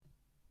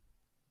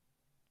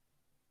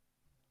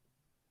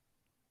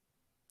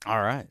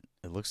All right.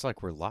 It looks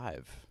like we're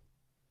live.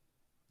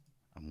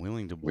 I'm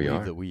willing to We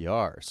believe are. that we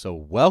are. So,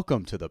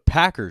 welcome to the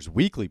Packers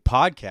Weekly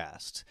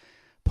Podcast,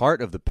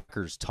 part of the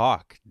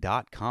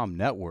PackersTalk.com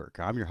network.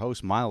 I'm your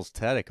host, Miles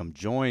Teddick. I'm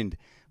joined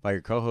by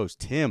your co host,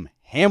 Tim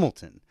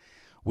Hamilton.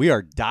 We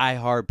are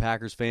diehard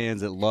Packers fans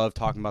that love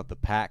talking about the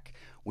Pack.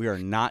 We are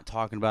not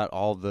talking about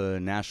all the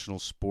national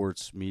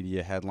sports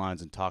media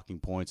headlines and talking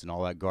points and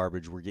all that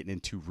garbage. We're getting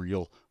into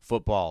real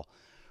football.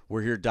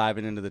 We're here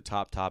diving into the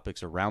top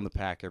topics around the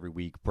Pack every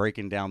week,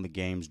 breaking down the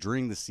games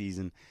during the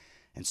season,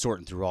 and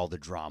sorting through all the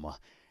drama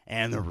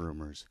and the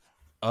rumors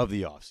of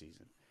the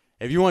offseason.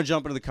 If you want to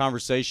jump into the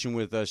conversation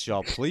with us,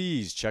 y'all,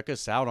 please check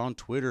us out on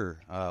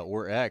Twitter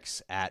or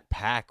X at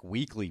Pack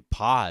Weekly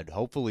Pod.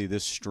 Hopefully,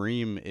 this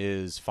stream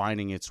is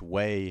finding its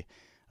way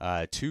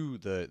to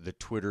the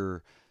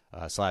Twitter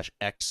slash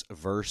X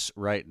verse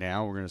right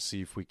now. We're going to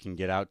see if we can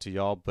get out to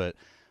y'all, but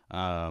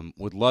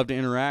would love to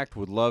interact.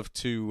 Would love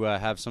to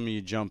have some of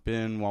you jump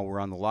in while we're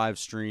on the live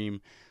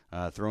stream.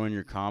 Throw in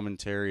your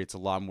commentary. It's a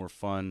lot more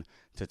fun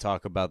to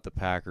talk about the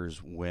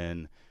Packers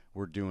when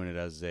we're doing it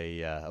as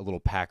a little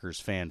Packers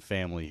fan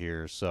family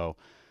here. So,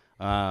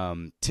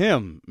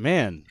 Tim,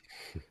 man,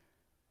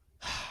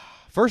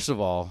 first of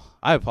all,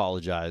 I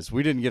apologize.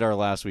 We didn't get our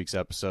last week's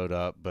episode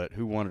up, but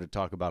who wanted to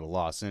talk about a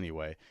loss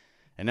anyway?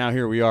 And now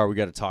here we are. We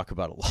got to talk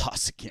about a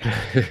loss again.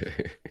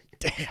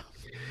 Damn.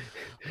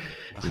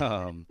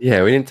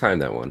 Yeah, we didn't time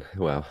that one.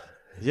 Well,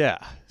 Yeah.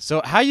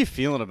 So how you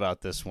feeling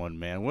about this one,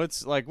 man?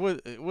 What's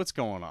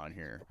going on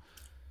here?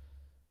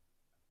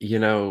 you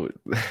know,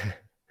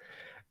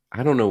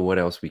 I don't know what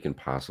else we can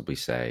possibly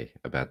say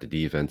about the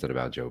defense and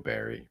about Joe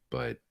Barry,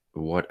 but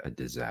what a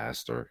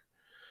disaster.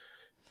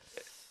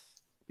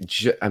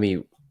 I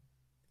mean,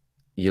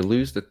 you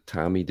lose to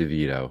Tommy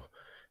DeVito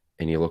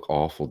and you look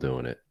awful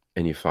doing it,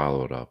 and you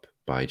follow it up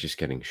by just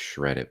getting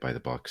shredded by the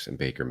Bucks and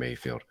Baker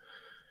Mayfield.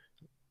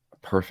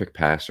 Perfect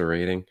passer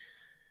rating.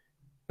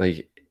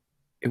 Like,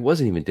 it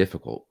wasn't even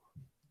difficult.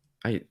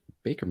 I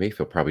Baker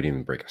Mayfield probably didn't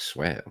even break a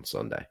sweat on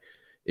Sunday.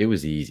 It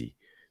was easy.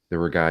 There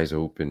were guys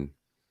open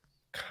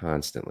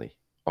constantly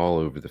all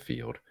over the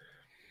field,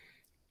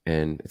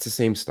 and it's the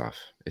same stuff.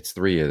 It's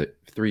 3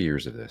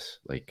 years of this.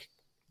 Like,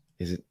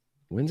 is it?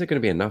 When's it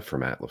going to be enough for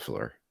Matt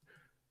LaFleur?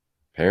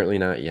 Apparently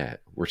not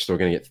yet. We're still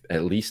going to get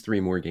at least 3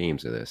 more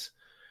games of this,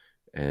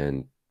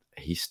 and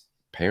he's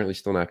apparently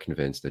still not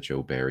convinced that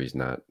Joe Barry's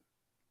not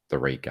the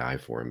right guy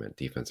for him at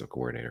defensive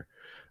coordinator.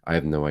 I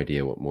have no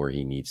idea what more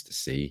he needs to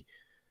see.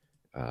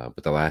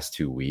 But the last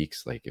 2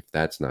 weeks, like, if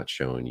that's not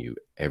showing you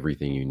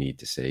everything you need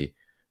to see,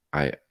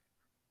 I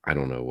I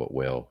don't know what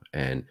will.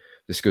 And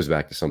this goes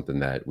back to something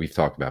that we've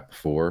talked about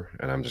before,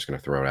 and I'm just going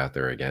to throw it out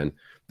there again.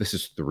 This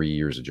is 3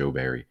 years of Joe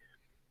Barry.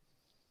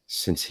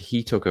 Since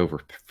he took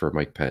over for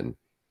Mike Pettin,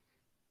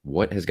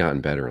 what has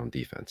gotten better on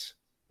defense?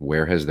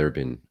 Where has there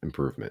been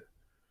improvement?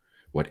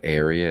 What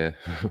area?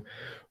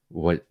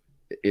 what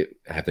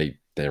have they?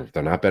 They're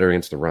not better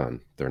against the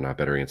run. They're not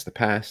better against the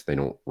pass. They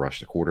don't rush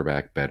the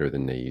quarterback better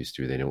than they used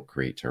to. They don't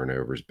create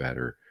turnovers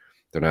better.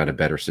 They're not a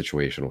better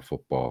situational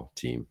football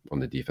team on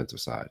the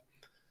defensive side.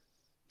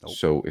 Nope.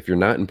 So if you're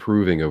not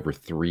improving over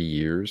 3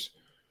 years,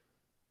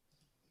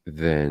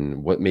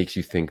 then what makes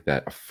you think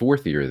that a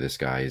fourth year of this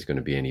guy is going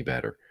to be any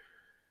better?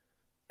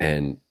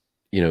 And,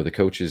 the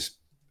coaches,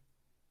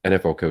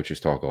 NFL coaches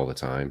talk all the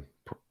time.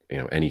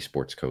 Any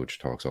sports coach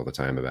talks all the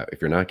time about if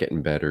you're not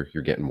getting better,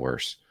 you're getting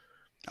worse.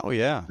 Oh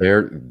yeah.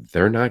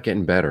 They're not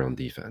getting better on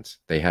defense.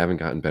 They haven't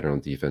gotten better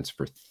on defense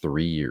for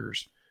 3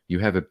 years. You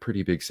have a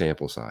pretty big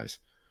sample size.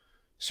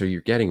 So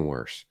you're getting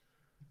worse.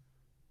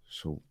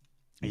 So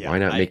Yeah. why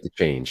not make the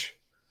change?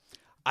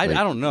 I Like,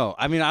 don't know.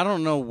 I mean, I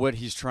don't know what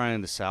he's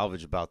trying to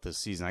salvage about this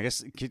season. I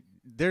guess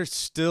they're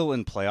still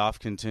in playoff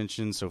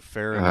contention, so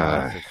fair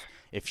enough. uh,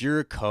 If you're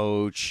a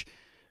coach,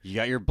 you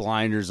got your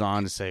blinders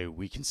on to say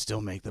we can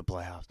still make the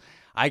playoffs.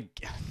 I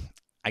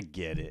I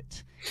get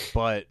it,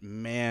 but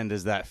man,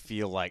 does that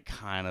feel like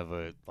kind of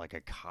a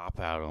cop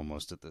out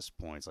almost at this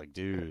point? It's like,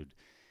 dude,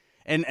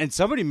 and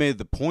somebody made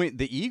the point.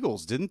 The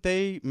Eagles, didn't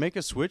they make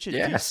a switch at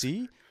yes,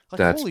 DC? Like,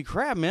 that's holy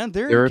crap, man,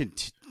 they're in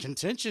they're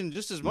contention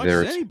just as much as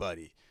they're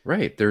anybody.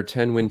 right. They're a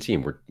 10-win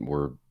team.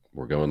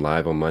 We're going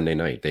live on Monday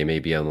night. They may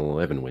be an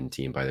 11-win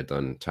team by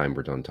the time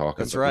we're done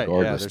talking. That's But right. Yeah,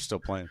 regardless, they're still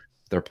playing.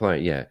 they're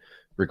playing. Yeah,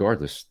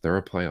 regardless, they're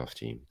a playoff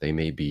team. They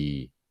may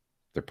be.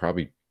 They're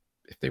probably,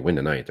 if they win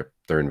tonight,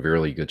 they're in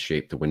really good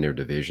shape to win their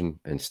division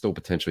and still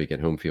potentially get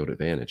home field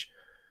advantage.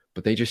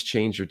 But they just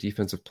changed their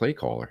defensive play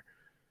caller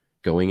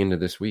going into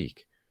this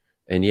week.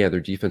 And yeah, their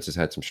defense has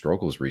had some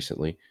struggles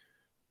recently,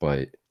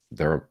 but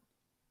they're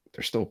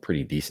still a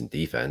pretty decent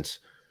defense.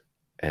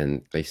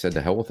 And they said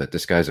to hell with it.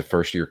 This guy's a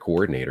first year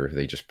coordinator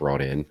they just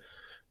brought in,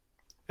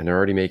 and they're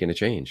already making a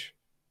change.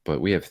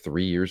 But we have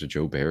 3 years of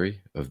Joe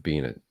Barry of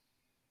being a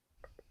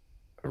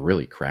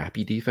really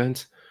crappy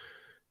defense,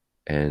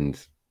 and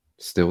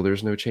still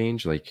there's no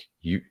change. Like,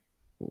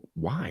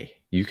 why?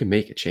 You can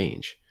make a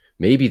change.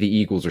 Maybe the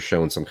Eagles are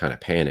showing some kind of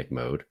panic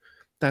mode.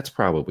 That's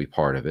probably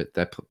part of it.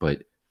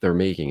 But they're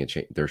making a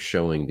change. They're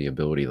showing the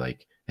ability,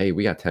 like, hey,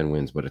 we got 10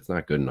 wins, but it's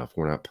not good enough.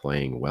 We're not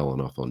playing well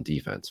enough on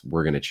defense.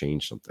 We're going to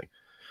change something.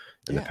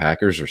 And the Yeah.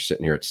 Packers are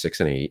sitting here at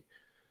 6-8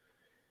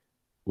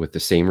 with the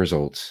same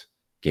results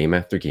game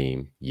after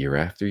game, year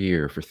after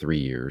year for 3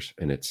 years.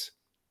 And it's,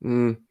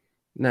 nah,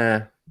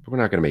 we're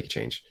not going to make a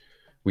change.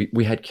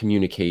 We had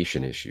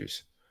communication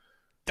issues.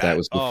 That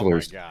was Oh my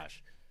LaFleur's.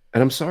 gosh.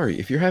 And I'm sorry,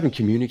 if you're having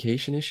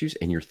communication issues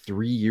and you're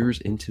 3 years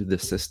into the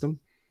system,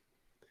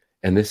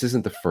 and this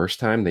isn't the first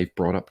time they've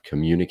brought up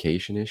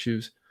communication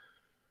issues,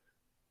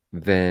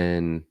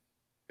 then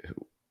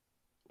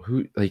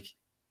who like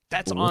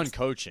That's on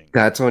coaching.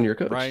 that's on your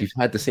coach. Right? You've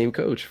had the same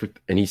coach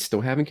and he's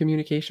still having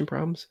communication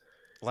problems.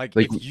 Like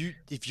Like,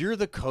 if you're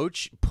the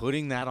coach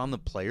putting that on the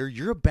player,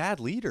 you're a bad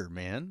leader,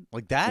 man.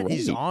 Like that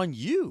is right. on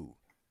you.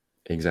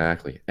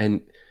 Exactly.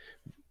 And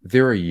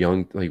they're a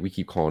young, like we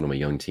keep calling them a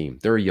young team.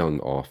 They're a young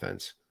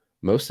offense.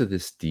 Most of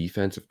this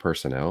defensive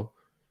personnel,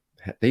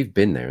 they've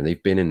been there and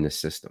they've been in this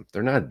system.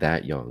 They're not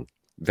that young.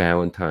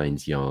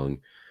 Valentine's young,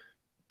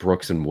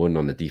 Brooks and Wooden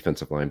on the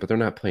defensive line, but they're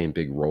not playing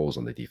big roles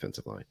on the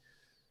defensive line.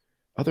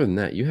 Other than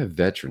that, you have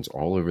veterans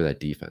all over that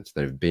defense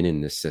that have been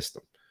in this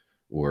system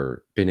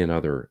or been in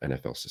other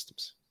NFL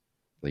systems.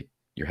 Like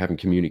you're having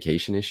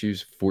communication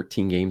issues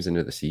 14 games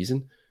into the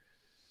season.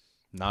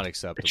 Not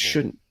acceptable. It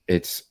shouldn't.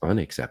 It's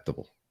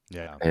unacceptable.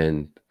 Yeah.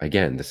 And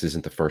again, this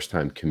isn't the first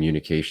time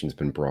communication's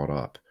been brought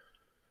up.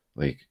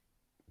 Like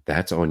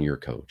that's on your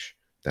coach.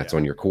 That's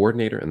on your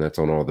coordinator, and that's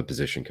on all the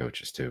position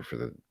coaches too for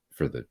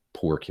the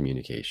poor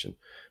communication.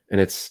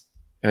 And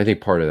I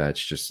think part of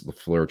that's just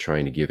LaFleur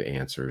trying to give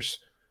answers,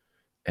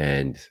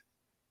 and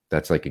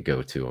that's like a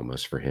go-to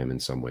almost for him in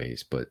some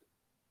ways. But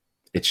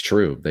it's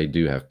true, they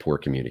do have poor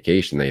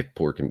communication. They have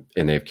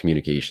they have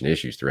communication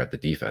issues throughout the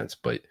defense.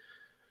 But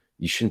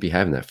you shouldn't be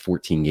having that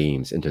 14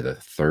 games into the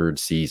third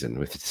season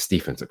with this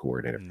defensive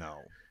coordinator.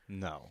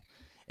 No.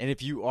 And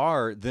if you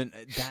are, then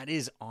that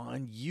is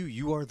on you.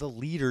 You are the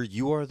leader.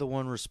 You are the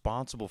one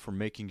responsible for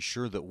making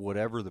sure that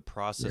whatever the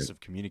process of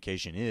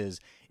communication is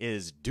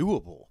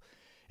doable.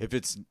 If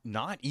it's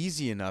not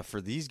easy enough for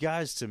these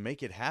guys to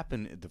make it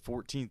happen at the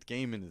 14th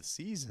game into the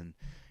season,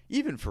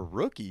 even for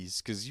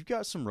rookies, because you've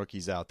got some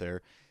rookies out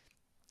there,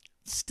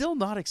 still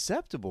not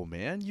acceptable,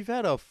 man. You've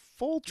had a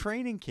full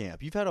training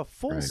camp. You've had a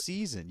full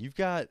season.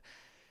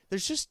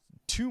 There's just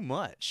too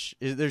much.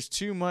 There's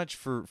too much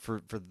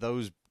for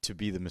those to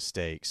be the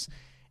mistakes.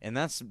 And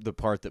that's the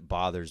part that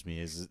bothers me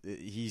is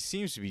he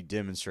seems to be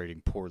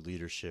demonstrating poor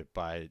leadership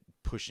by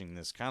pushing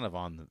this kind of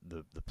on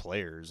the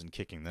players and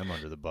kicking them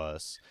under the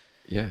bus.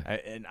 Yeah.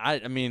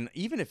 I mean,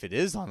 even if it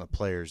is on the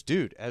players,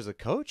 dude, as a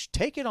coach,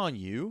 take it on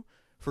you.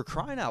 For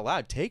crying out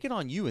loud, take it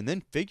on you and then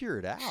figure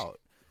it out.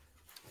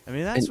 I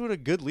mean, that's what a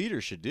good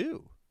leader should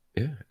do.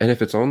 Yeah. And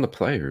if it's on the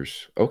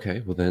players,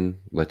 okay, well then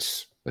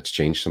let's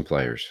change some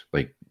players.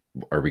 Like,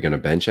 are we going to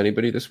bench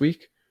anybody this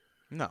week?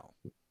 No.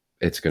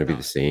 It's going to be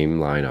the same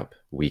lineup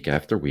week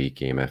after week,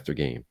 game after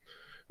game.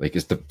 Like,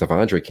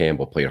 Devondre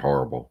Campbell played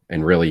horrible,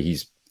 and really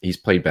he's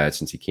played bad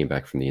since he came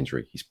back from the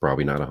injury. He's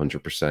probably not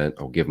 100%.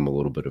 I'll give him a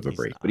little bit of a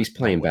break, but he's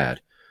playing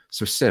bad.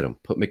 So sit him,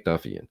 put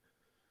McDuffie in.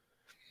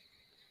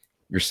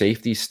 Your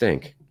safeties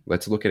stink.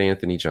 Let's look at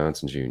Anthony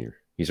Johnson Jr.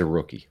 He's a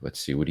rookie. Let's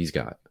see what he's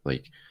got.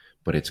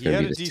 But it's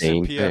going to be the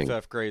same thing. He had a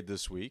decent PFF grade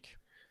this week.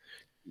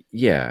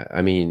 Yeah,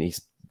 I mean,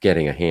 he's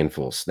getting a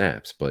handful of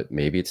snaps, but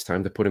maybe it's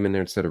time to put him in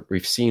there instead of.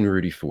 We've seen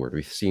Rudy Ford.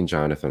 We've seen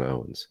Jonathan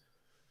Owens.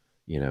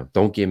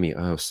 Don't give me,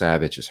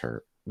 Savage is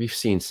hurt. We've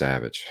seen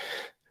Savage.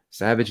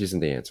 Savage isn't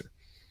the answer.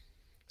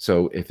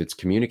 So if it's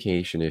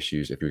communication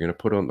issues, if you're going to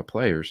put on the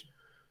players,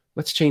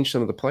 let's change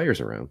some of the players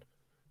around.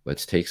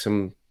 Let's take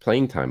some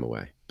playing time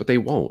away. But they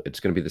won't.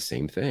 It's going to be the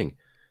same thing.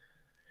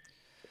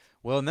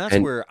 Well, and that's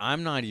where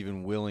I'm not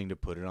even willing to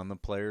put it on the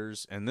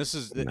players. And this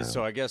is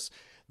so I guess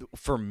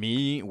for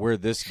me where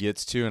this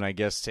gets to, and I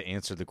guess to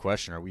answer the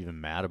question, are we even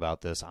mad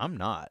about this? I'm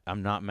not.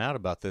 I'm not mad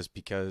about this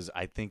because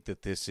I think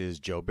that this is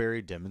Joe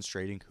Barry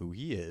demonstrating who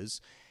he is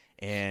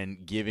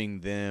and giving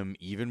them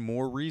even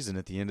more reason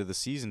at the end of the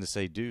season to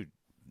say, dude,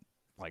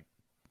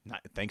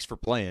 thanks for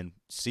playing.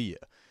 See ya.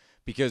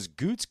 Because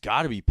Goot's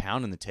got to be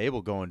pounding the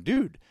table going,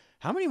 dude,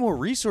 how many more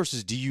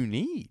resources do you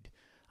need?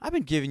 I've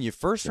been giving you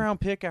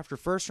first-round pick after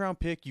first-round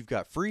pick. You've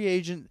got free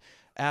agent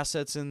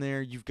assets in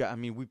there. You've got,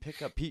 we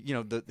pick up,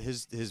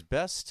 his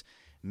best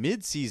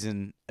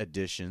mid-season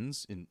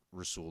additions in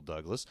Rasul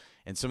Douglas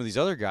and some of these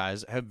other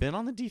guys have been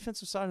on the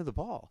defensive side of the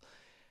ball.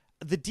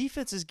 The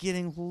defense is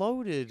getting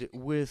loaded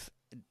with,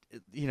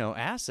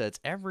 assets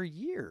every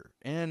year.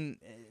 And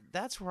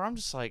that's where I'm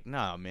just like,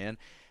 nah, man,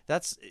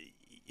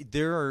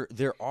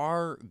 there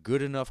are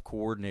good enough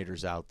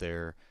coordinators out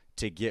there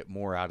to get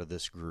more out of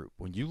this group.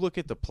 When you look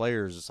at the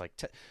players, it's like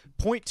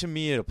point to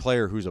me at a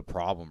player who's a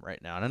problem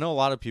right now. And I know a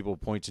lot of people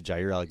point to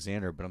Jair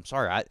Alexander, but I'm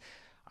sorry,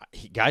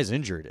 guy's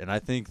injured. And I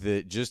think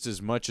that just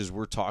as much as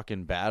we're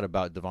talking bad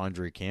about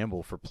Devondre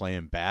Campbell for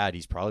playing bad,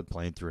 he's probably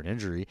playing through an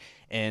injury,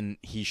 and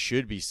he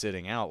should be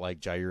sitting out like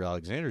Jair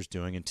Alexander's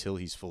doing until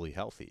he's fully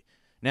healthy.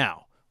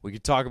 Now, we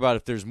could talk about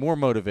if there's more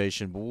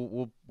motivation, but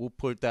we'll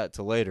put that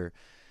to later.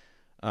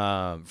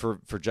 for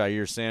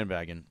Jair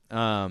sandbagging.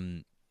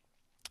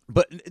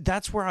 But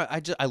that's where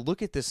I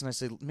look at this and I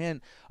say,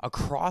 man,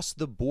 across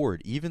the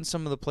board, even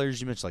some of the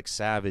players you mentioned, like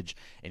Savage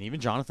and even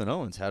Jonathan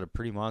Owens, had a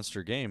pretty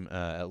monster game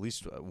at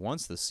least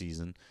once this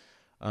season.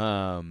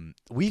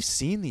 We've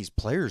seen these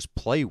players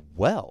play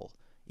well,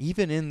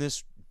 even in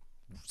this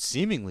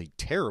seemingly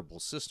terrible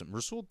system.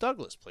 Rasul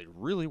Douglas played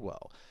really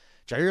well.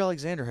 Jair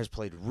Alexander has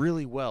played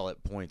really well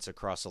at points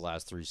across the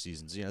last 3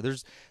 seasons. You know,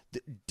 there's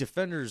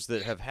defenders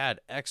that have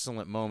had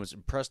excellent moments.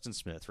 Preston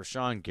Smith,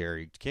 Rashawn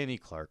Gary, Kenny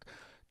Clark,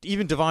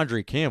 even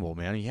Devondre Campbell,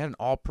 man. He had an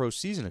all-pro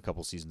season a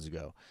couple seasons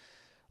ago.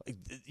 Like,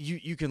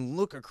 you can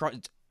look across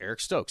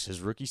Eric Stokes,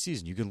 his rookie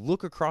season. You can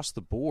look across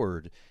the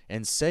board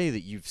and say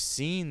that you've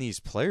seen these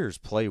players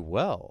play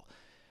well.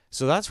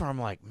 So that's where I'm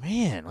like,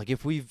 man, like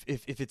if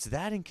it's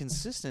that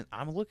inconsistent,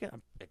 I'm looking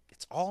at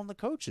it's all on the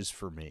coaches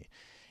for me.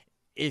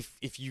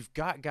 If you've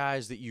got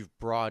guys that you've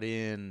brought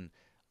in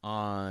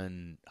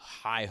on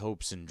high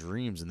hopes and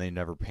dreams and they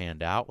never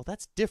panned out, well,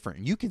 that's different.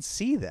 You can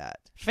see that.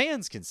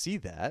 Fans can see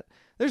that.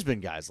 There's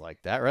been guys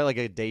like that, right? Like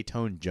a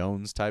Dayton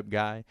Jones type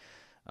guy.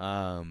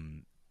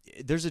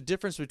 There's a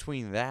difference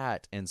between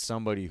that and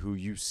somebody who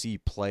you see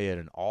play at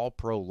an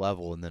all-pro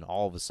level and then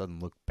all of a sudden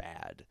look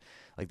bad.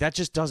 Like, that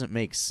just doesn't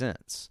make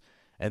sense.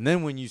 And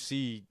then when you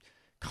see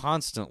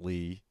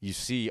constantly, you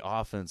see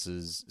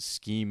offenses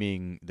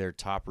scheming their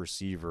top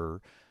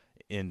receiver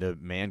into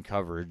man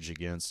coverage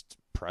against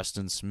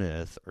Preston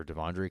Smith or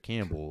Devondre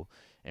Campbell,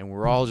 and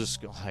we're all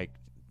just like,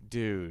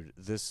 dude,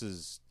 this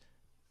is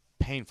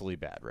painfully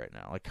bad right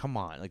now. Like, come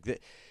on. Like,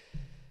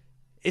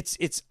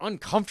 it's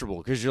uncomfortable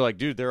because you're like,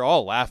 dude, they're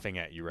all laughing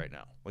at you right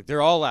now. Like,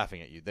 they're all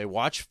laughing at you. They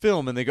watch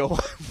film and they go,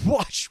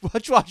 watch.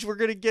 We're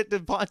going to get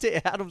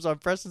Devontae Adams on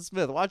Preston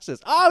Smith. Watch this.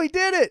 Oh, he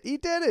did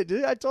it.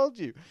 Dude, I told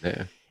you.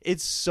 Yeah.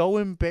 It's so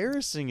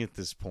embarrassing at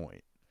this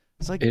point.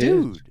 It's like,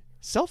 dude,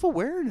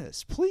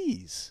 self-awareness,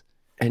 please.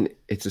 And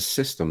it's a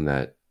system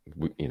that,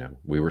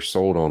 we were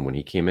sold on when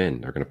he came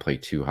in. They're going to play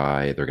too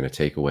high. They're going to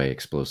take away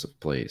explosive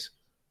plays.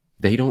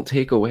 They don't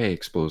take away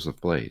explosive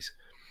plays.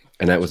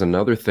 And that was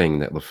another thing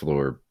that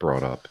LaFleur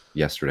brought up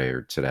yesterday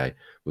or today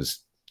was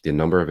the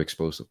number of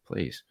explosive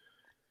plays.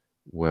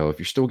 Well, if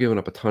you're still giving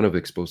up a ton of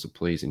explosive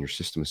plays and your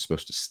system is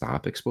supposed to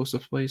stop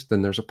explosive plays,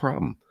 then there's a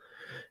problem.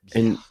 Yeah.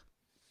 And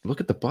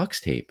look at the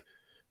Bucs tape.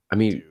 I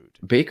mean, dude,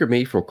 Baker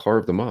Mayfield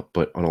carved them up,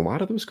 but on a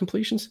lot of those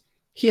completions,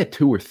 he had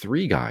 2 or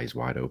 3 guys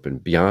wide open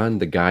beyond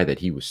the guy that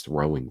he was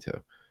throwing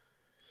to.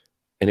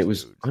 And it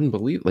was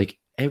unbelievable. Like,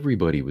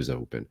 everybody was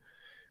open.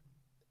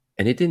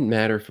 And it didn't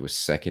matter if it was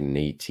 2nd and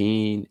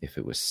 18, if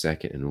it was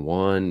 2nd and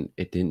 1.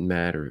 It didn't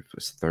matter if it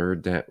was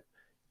 3rd down.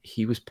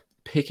 He was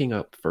picking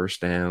up first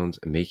downs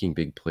and making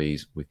big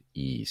plays with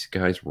ease.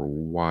 Guys were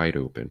wide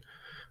open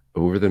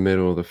over the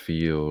middle of the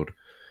field,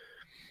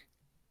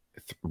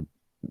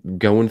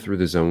 going through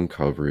the zone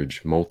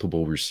coverage,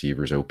 multiple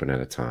receivers open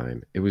at a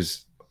time. It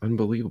was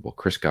unbelievable.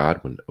 Chris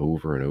Godwin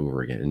over and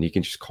over again. And you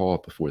can just call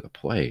it before the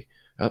play.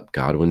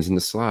 Godwin's in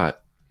the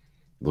slot.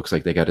 Looks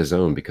like they got his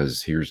own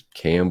because here's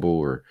Campbell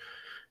or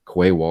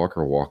Quay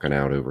Walker walking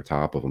out over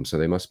top of him. So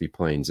they must be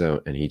playing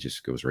zone. And he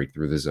just goes right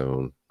through the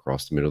zone,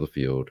 across the middle of the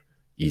field,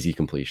 easy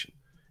completion.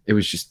 It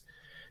was just,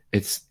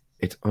 it's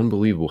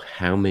unbelievable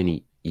how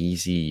many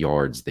easy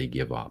yards they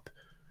give up,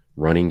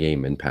 running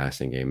game and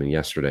passing game. And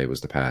yesterday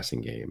was the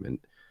passing game.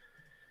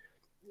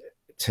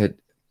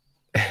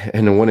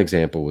 And the one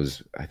example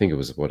was, I think it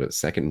was,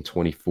 2nd and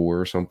 24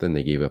 or something.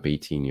 They gave up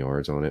 18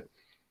 yards on it.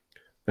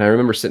 And I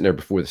remember sitting there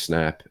before the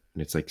snap,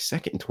 and it's like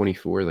 2nd and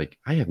 24. Like,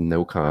 I have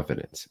no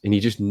confidence. And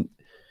you just,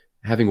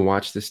 having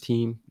watched this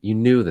team, you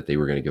knew that they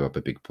were going to give up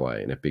a big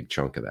play and a big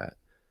chunk of that.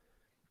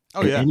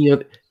 Oh, and yeah.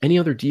 Any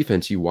other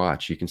defense you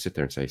watch, you can sit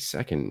there and say,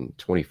 2nd and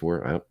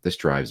 24, this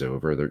drive's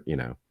over. They're,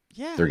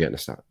 they're getting a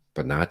stop.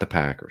 But not the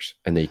Packers.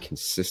 And they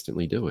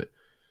consistently do it.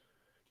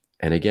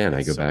 And again,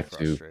 I go back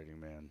to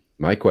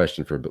my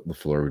question for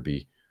LaFleur would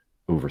be,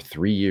 over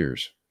 3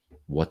 years,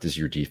 what does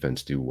your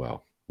defense do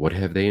well? What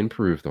have they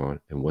improved on,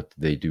 and what do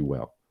they do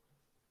well?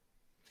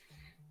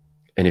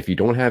 And if you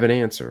don't have an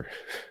answer,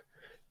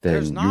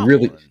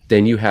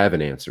 then you have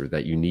an answer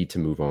that you need to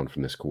move on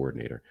from this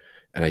coordinator.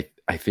 And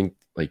I think,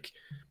 like,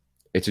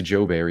 it's a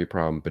Joe Barry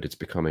problem, but it's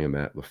becoming a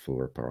Matt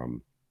LaFleur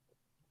problem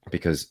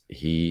because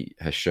he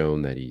has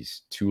shown that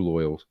he's too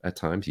loyal at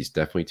times. He's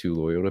definitely too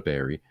loyal to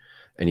Barry,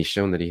 and he's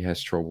shown that he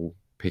has trouble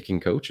picking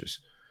coaches.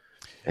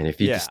 And if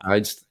he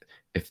decides,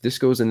 if this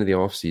goes into the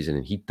offseason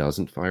and he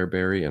doesn't fire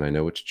Barry, and I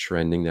know it's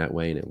trending that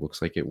way and it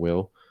looks like it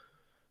will,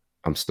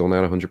 I'm still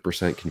not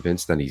 100%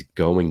 convinced that he's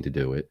going to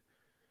do it.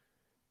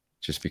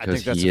 Just because I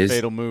think that's a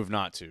fatal move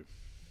not to.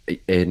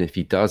 And if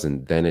he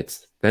doesn't, then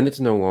it's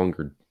no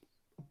longer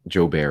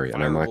Joe Barry.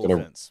 And I'm not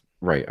going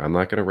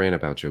to rant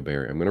about Joe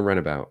Barry. I'm going to rant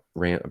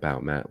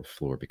about Matt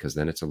LaFleur, because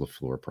then it's a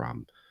LaFleur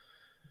problem.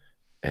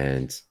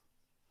 And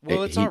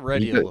it's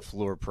already a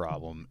LaFleur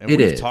problem, and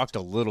we've talked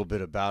a little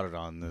bit about it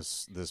on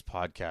this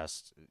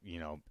podcast,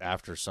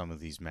 after some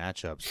of these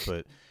matchups.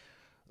 But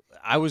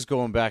I was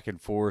going back and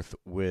forth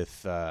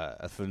with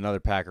another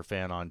Packer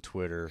fan on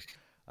Twitter,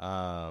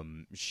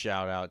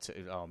 Shout out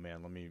to, oh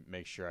man, let me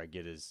make sure I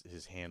get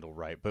his handle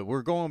right. But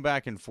we're going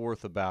back and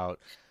forth about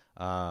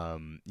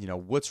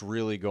what's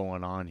really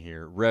going on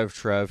here. Rev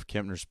Trev,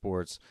 Kempner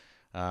Sports,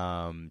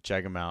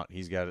 check him out.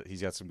 He's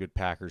got some good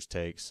Packers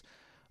takes.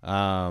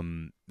 But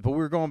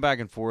we're going back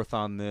and forth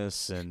on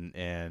this,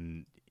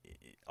 and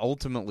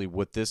ultimately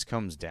what this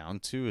comes down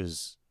to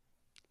is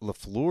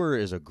LaFleur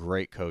is a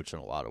great coach in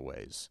a lot of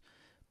ways,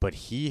 but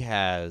he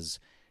has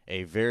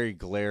a very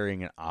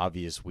glaring and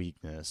obvious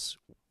weakness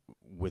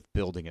with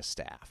building a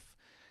staff.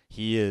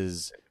 He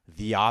is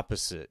the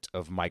opposite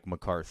of Mike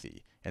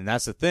McCarthy. And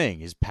that's the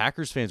thing, is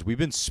Packers fans, we've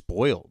been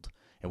spoiled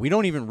and we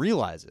don't even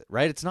realize it,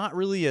 right? It's not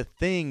really a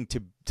thing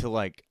to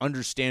like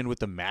understand what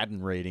the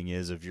Madden rating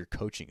is of your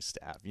coaching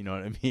staff. You know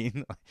what I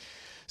mean?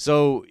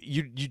 So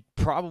you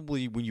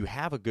probably, when you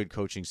have a good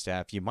coaching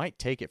staff, you might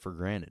take it for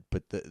granted.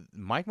 But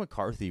Mike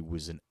McCarthy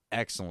was an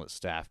excellent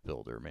staff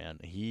builder, man.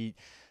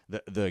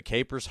 The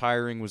Capers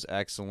hiring was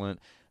excellent.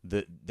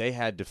 They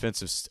had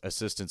defensive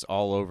assistants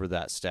all over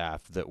that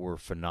staff that were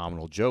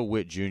phenomenal. Joe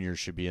Witt Jr.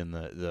 should be in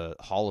the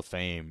Hall of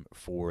Fame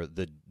for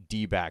the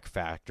D-back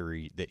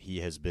factory that he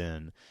has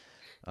been.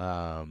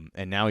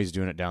 And now he's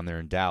doing it down there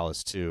in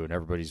Dallas too. And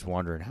everybody's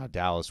wondering how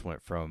Dallas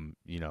went from,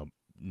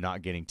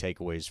 not getting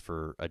takeaways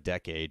for a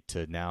decade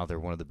to now they're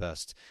one of the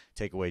best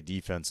takeaway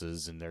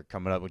defenses. And they're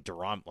coming up with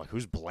Duran. Like,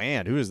 who's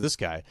Bland? Who is this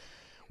guy?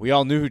 We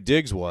all knew who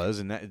Diggs was,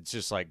 and it's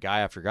just like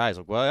guy after guy. It's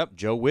like, well, yep,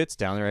 Joe Witt's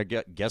down there.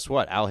 Guess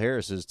what? Al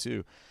Harris is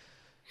too.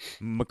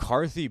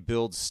 McCarthy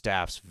builds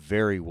staffs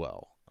very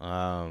well.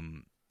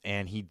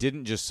 And he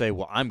didn't just say,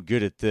 well, I'm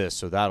good at this,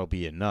 so that'll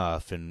be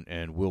enough,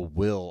 and we'll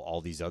will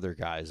all these other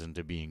guys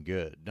into being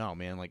good. No,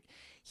 man, like,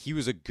 he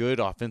was a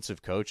good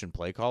offensive coach and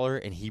play caller,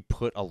 and he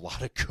put a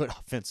lot of good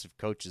offensive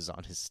coaches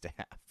on his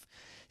staff.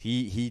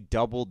 He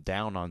doubled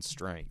down on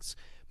strengths.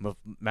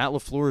 Matt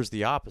LaFleur is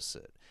the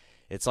opposite.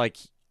 It's like,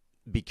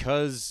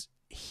 because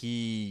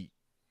he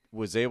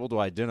was able to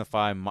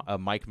identify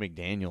Mike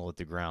McDaniel at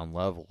the ground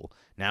level,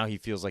 now he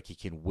feels like he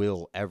can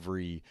will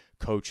every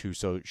coach who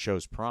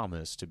shows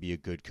promise to be a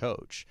good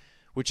coach,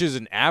 which is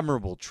an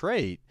admirable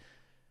trait,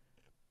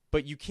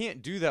 but you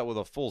can't do that with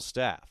a full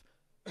staff.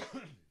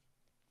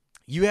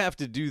 You have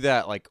to do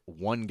that like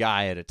one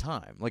guy at a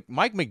time. Like,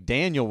 Mike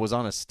McDaniel was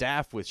on a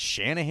staff with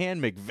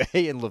Shanahan,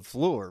 McVay, and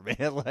LaFleur,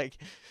 man. Like,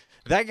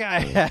 that guy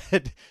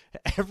had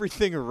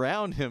everything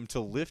around him to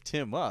lift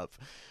him up.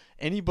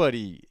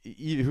 Anybody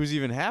who's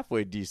even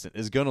halfway decent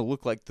is going to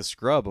look like the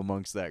scrub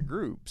amongst that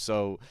group.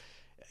 So,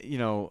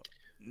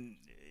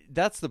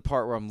 that's the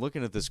part where I'm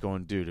looking at this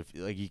going, dude,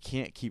 you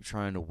can't keep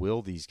trying to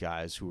will these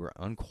guys who are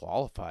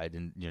unqualified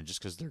and,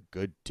 just because they're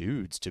good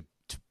dudes to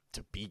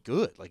be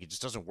good. Like, it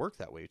just doesn't work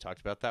that way. We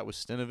talked about that with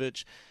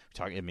Stinovich.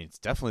 It's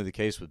definitely the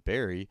case with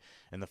Barry.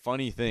 And the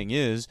funny thing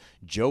is,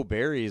 Joe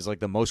Barry is like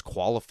the most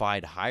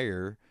qualified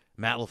hire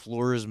Matt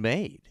LaFleur has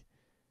made.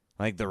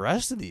 Like, the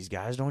rest of these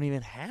guys don't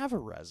even have a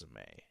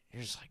resume.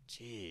 You're just like,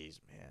 geez,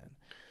 man.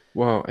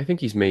 Well, I think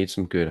he's made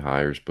some good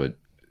hires, but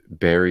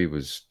Barry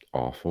was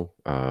awful.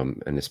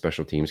 And the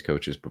special teams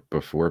coaches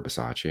before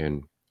Bisaccia,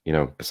 and,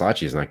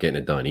 Bisaccia is not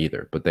getting it done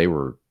either, but they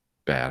were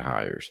bad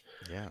hires.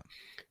 Yeah.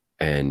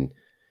 And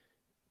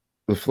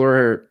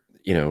LaFleur,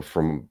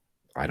 from,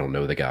 I don't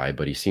know the guy,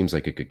 but he seems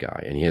like a good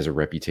guy, and he has a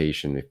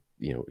reputation.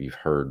 You've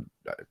heard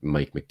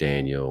Mike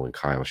McDaniel and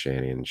Kyle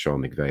Shanahan and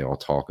Sean McVay all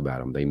talk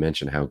about him. They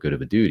mention how good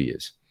of a dude he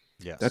is.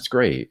 Yes. That's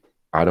great.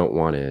 I don't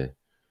want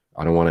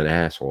an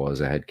asshole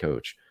as a head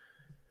coach,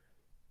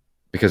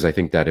 because I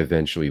think that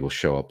eventually will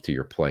show up to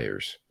your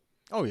players.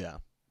 Oh, yeah.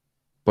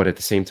 But at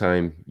the same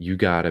time, you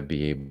got to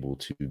be able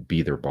to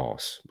be their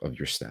boss of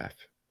your staff,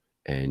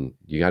 and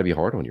you got to be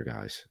hard on your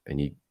guys.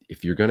 And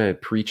if you're going to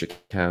preach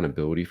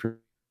accountability from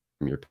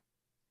your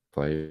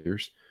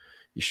players,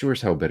 you sure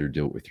as hell better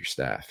do it with your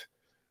staff.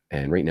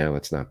 And right now,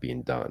 that's not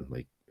being done.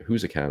 Like,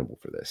 who's accountable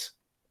for this?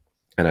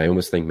 And I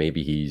almost think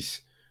maybe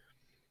he's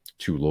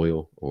too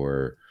loyal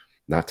or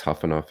not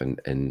tough enough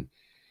and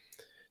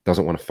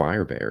doesn't want to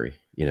fire Barry,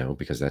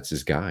 because that's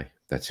his guy.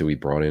 That's who he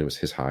brought in. It was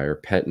his hire.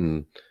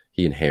 Pettin,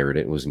 he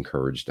inherited and was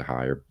encouraged to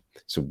hire.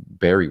 So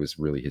Barry was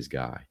really his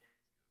guy.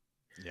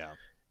 Yeah.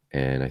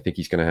 And I think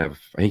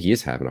he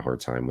is having a hard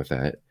time with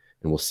that.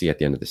 And we'll see at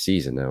the end of the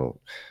season. Now,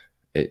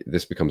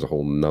 this becomes a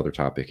whole nother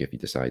topic if he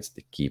decides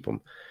to keep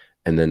him.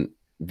 And then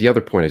the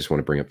other point I just want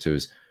to bring up too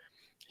is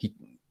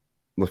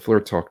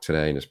LaFleur talked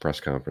today in his press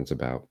conference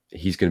about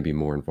he's going to be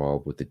more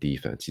involved with the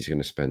defense. He's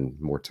going to spend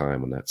more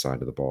time on that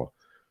side of the ball.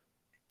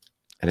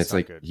 And it's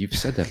like, good. You've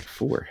said that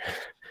before.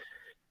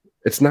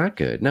 It's not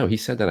good. No, he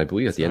said that, I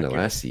believe, at the end of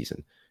last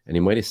season. And he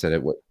might have said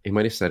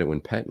it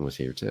when Pettin was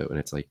here too. And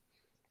it's like,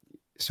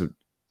 so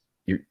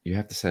you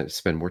have to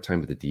spend more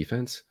time with the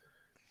defense?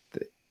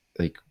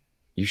 Like,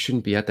 you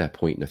shouldn't be at that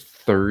point in the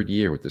third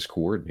year with this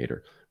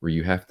coordinator where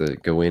you have to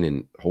go in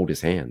and hold his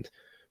hand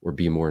or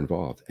be more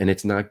involved. And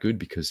it's not good,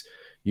 because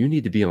you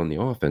need to be on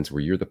the offense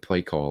where you're the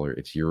play caller.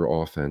 It's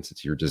your offense.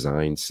 It's your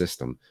design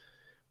system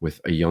with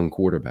a young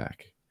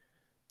quarterback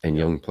and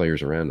young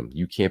players around him.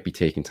 You can't be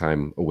taking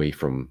time away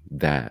from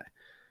that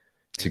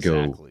to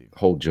go Exactly.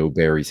 hold Joe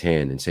Barry's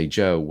hand and say,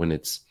 Joe, when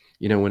it's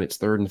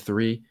 3rd and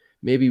 3,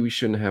 maybe we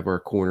shouldn't have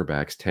our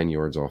cornerbacks 10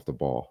 yards off the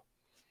ball.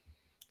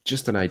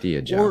 Just an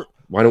idea, Joe. Or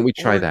Why don't we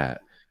try or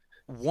that?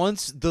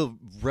 once the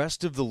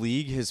rest of the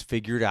league has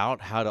figured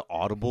out how to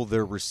audible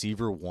their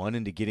receiver one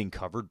into getting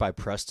covered by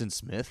Preston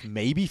Smith,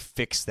 maybe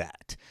fix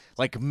that.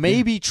 Like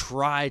maybe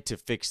try to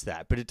fix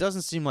that. But it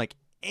doesn't seem like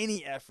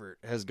any effort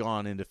has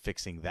gone into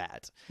fixing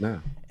that.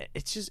 No.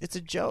 It's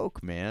a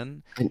joke,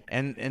 man.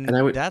 And And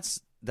I would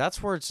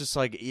that's where it's just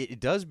like it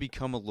does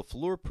become a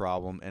LaFleur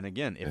problem. And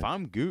again, if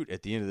I'm Goot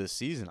at the end of this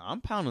season, I'm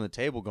pounding the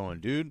table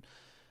going, dude,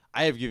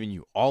 I have given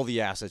you all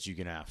the assets you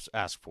can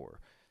ask for.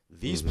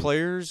 These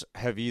players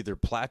have either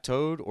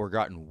plateaued or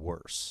gotten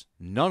worse.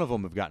 None of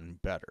them have gotten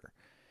better.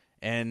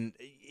 And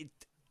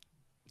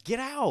get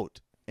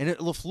out. And at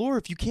LaFleur,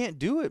 if you can't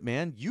do it,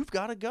 man, you've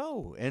got to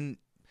go. And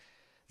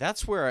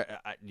that's where,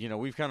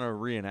 we've kind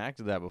of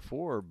reenacted that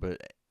before,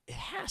 but it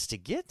has to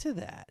get to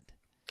that.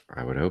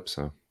 I would hope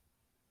so.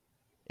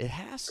 It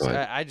has But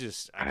to. I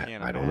can't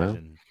imagine. I don't know.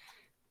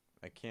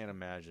 I can't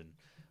imagine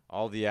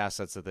all the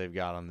assets that they've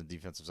got on the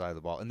defensive side of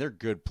the ball. And they're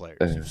good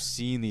players. You've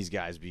seen these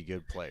guys be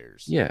good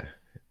players. Yeah.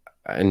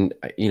 And,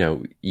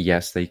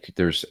 yes,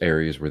 there's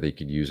areas where they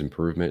could use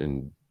improvement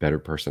and better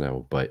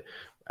personnel. But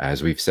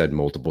as we've said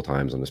multiple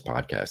times on this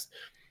podcast,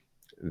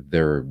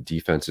 there are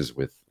defenses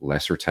with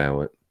lesser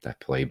talent that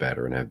play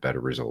better and have better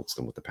results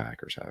than what the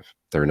Packers have.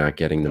 They're not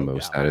getting the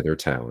most out of their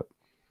talent.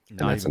 And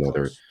that's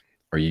another. Close.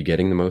 Are you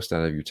getting the most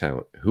out of your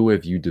talent? Who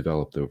have you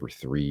developed over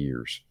 3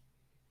 years?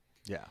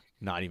 Yeah,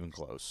 not even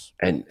close.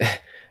 And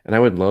I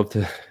would love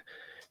to.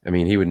 I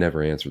mean, he would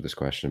never answer this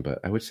question, but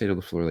I would say to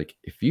LaFleur, like,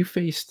 if you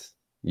faced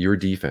your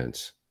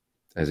defense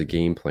as a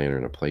game planner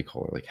and a play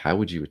caller, like, how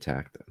would you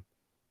attack them?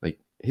 Like,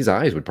 his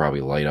eyes would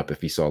probably light up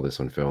if he saw this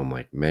on film.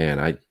 Like, man,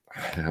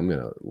 I'm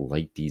gonna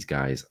light these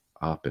guys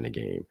up in a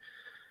game.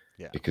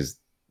 Yeah. Because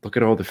look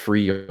at all the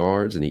free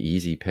yards and the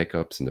easy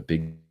pickups and the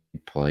big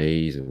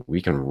plays, and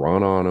we can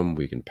run on them,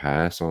 we can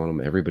pass on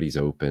them. Everybody's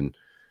open.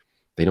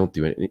 They don't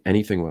do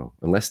anything well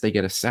unless they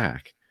get a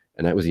sack,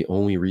 and that was the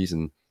only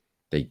reason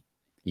they,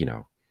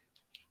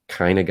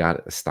 kind of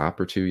got a stop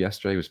or two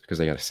yesterday was because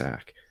they got a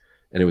sack,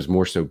 and it was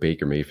more so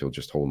Baker Mayfield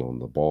just holding on to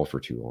the ball for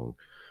too long.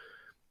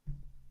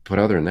 But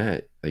other than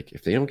that, like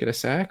if they don't get a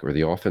sack or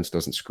the offense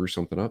doesn't screw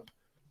something up,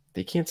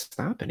 they can't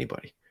stop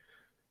anybody.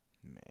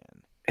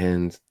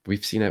 And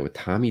we've seen that with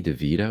Tommy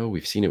DeVito.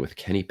 We've seen it with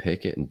Kenny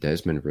Pickett and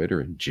Desmond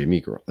Ridder and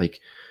Jimmy Garoppolo. Like,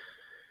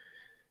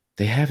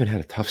 they haven't had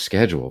a tough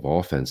schedule of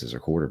offenses or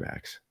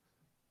quarterbacks.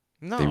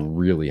 No, they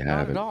really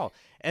haven't. Not at all.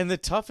 And the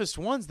toughest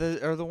ones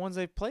are the ones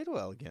they've played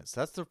well against.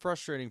 That's the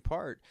frustrating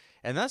part.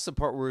 And that's the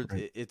part where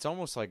it's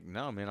almost like,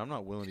 no, man, I'm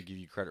not willing to give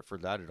you credit for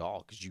that at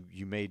all because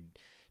you made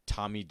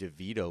Tommy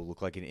DeVito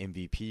look like an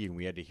MVP, and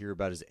we had to hear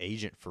about his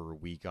agent for a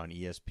week on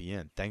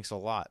ESPN. Thanks a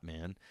lot,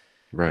 man.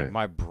 Right. Like,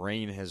 my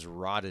brain has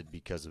rotted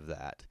because of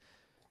that.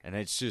 And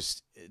it's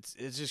just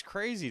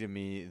crazy to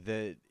me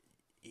that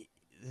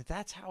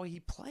that's how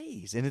he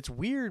plays. And it's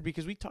weird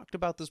because we talked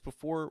about this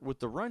before with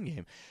the run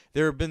game.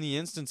 There have been the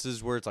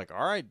instances where it's like,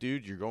 all right,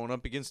 dude, you're going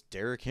up against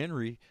Derrick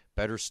Henry.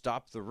 Better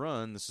stop the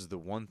run. This is the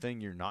one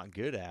thing you're not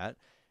good at.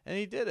 And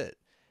he did it.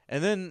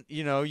 And then,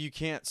 you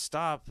can't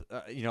stop,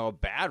 a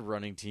bad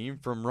running team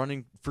from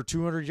running for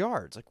 200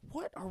 yards. Like,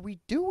 what are we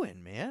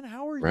doing, man?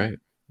 How are you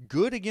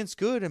good against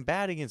good and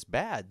bad against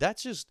bad?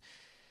 That's just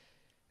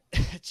 –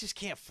 it just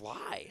can't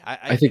fly.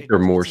 I think they're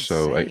more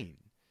so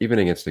even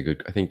against the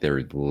good – I think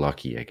they're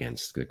lucky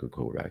against the good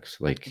quarterbacks.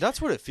 Like,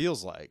 that's what it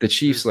feels like. The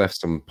Chiefs left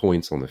some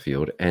points on the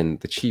field, and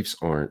the Chiefs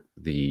aren't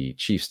the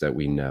Chiefs that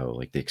we know,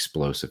 like the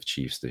explosive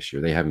Chiefs this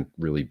year. They haven't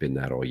really been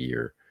that all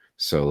year.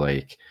 So,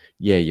 like,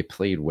 yeah, you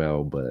played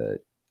well,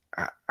 but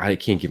I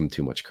can't give them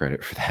too much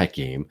credit for that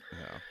game.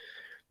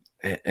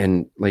 No.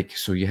 And like,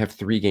 so you have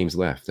 3 games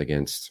left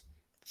against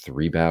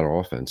 3 bad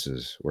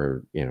offenses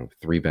where,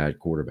 3 bad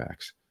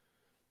quarterbacks.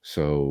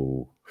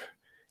 So but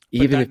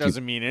even that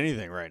doesn't mean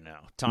anything right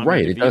now. Tommy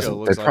right, DeVito it doesn't.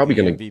 Looks they're probably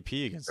like going to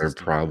MVP against. They're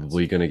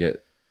probably going to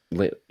get,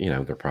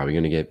 they're probably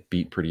going to get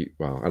beat pretty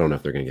well. I don't know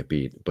if they're going to get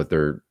beat, but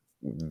they're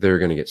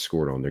going to get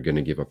scored on. They're going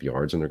to give up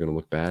yards, and they're going to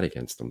look bad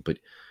against them. But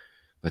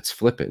let's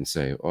flip it and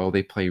say, oh,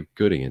 they play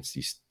good against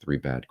these 3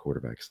 bad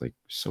quarterbacks. Like,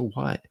 so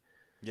what?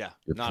 Yeah,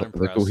 not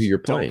impressed. Look who you're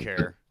playing. Don't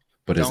care.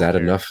 But is that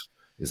enough?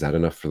 Is that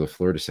enough for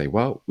LaFleur to say,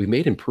 well, we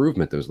made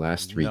improvement those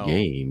last 3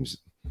 games?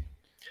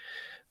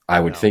 I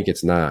would think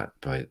it's not,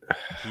 but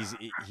he's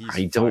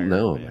I don't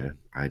know, man.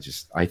 I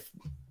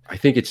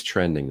think it's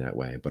trending that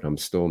way, but I'm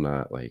still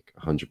not like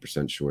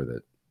 100% sure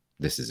that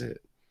this is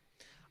it.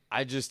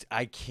 I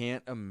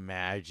can't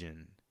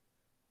imagine.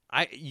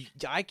 I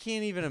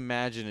can't even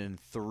imagine in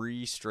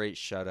 3 straight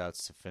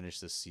shutouts to finish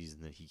this season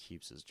that he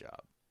keeps his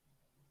job.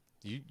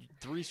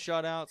 3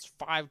 shutouts,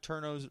 5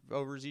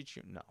 turnovers each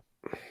year?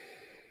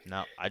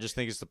 No, I just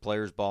think it's the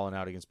players balling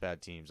out against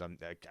bad teams. I'm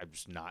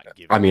just not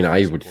giving. I mean,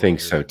 I would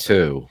think so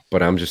too,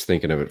 but I'm just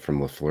thinking of it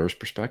from LaFleur's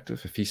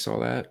perspective. If he saw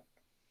that,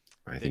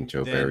 I think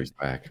Joe Barry's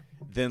back.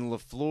 Then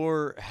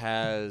LaFleur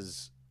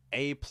has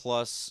A+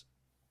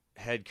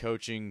 head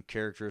coaching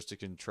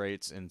characteristics and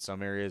traits in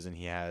some areas, and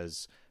he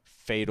has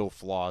fatal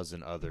flaws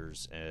in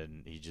others,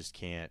 and he just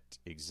can't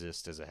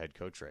exist as a head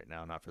coach right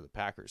now, not for the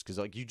Packers, because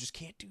like you just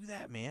can't do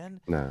that,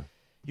 man. No.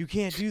 You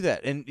can't do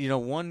that. And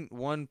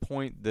one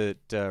point that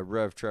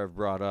Rev Trev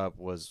brought up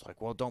was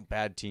like, well, don't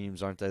bad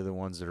teams, aren't they the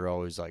ones that are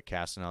always like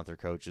casting out their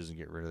coaches and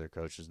get rid of their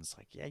coaches? And it's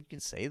like, yeah, you can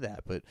say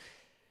that, but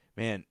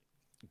man,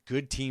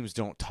 good teams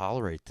don't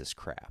tolerate this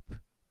crap.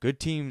 Good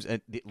teams,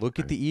 and look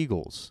at the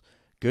Eagles.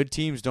 Good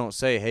teams don't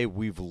say, hey,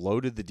 we've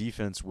loaded the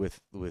defense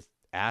with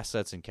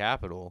assets and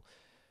capital,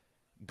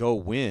 go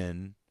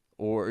win.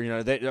 Or,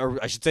 or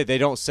I should say, they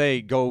don't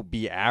say go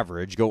be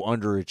average, go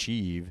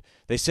underachieve.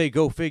 They say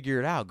go figure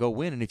it out, go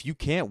win. And if you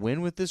can't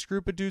win with this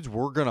group of dudes,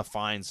 we're going to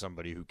find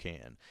somebody who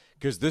can,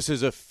 because this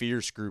is a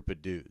fierce group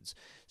of dudes.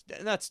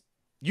 And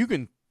you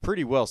can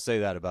pretty well say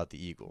that about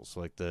the Eagles.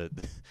 Like the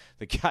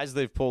guys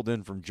they've pulled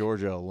in from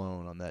Georgia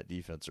alone on that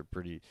defense are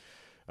pretty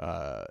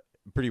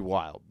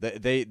wild.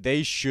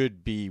 They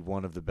should be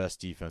one of the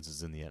best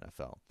defenses in the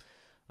NFL.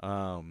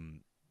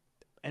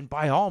 And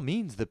by all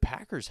means, the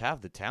Packers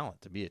have the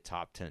talent to be a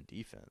top 10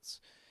 defense.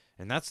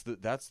 And that's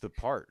the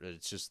part.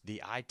 It's just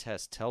the eye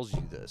test tells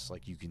you this.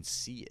 Like, you can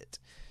see it.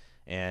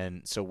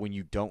 And so when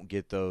you don't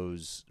get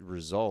those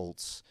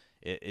results,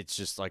 it's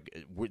just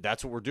like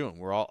that's what we're doing.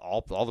 We're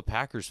all the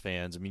Packers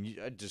fans. I mean,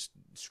 just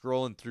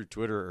scrolling through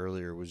Twitter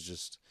earlier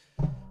was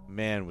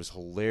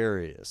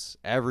hilarious.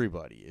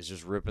 Everybody is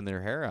just ripping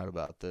their hair out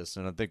about this.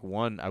 And I think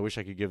I wish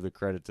I could give the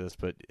credit to this,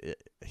 but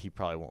he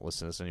probably won't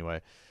listen to this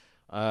anyway.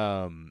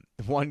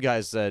 One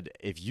guy said,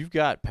 if you've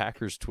got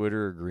Packers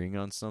Twitter agreeing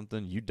on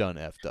something, you done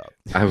effed up.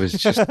 I was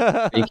just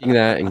thinking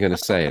that and going to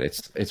say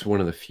it. It's one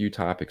of the few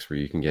topics where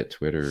you can get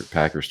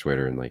Packers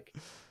Twitter, and like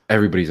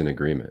everybody's in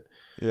agreement.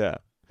 Yeah.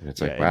 And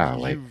it's like,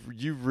 wow,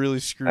 you really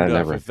screwed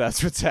up if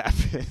that's what's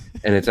happened.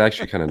 And it's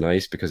actually kind of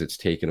nice because it's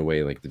taken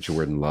away like the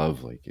Jordan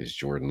Love, like, is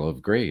Jordan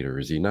Love great or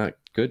is he not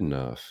good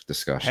enough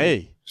discussion.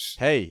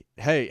 Hey,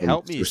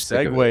 help me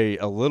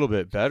segue a little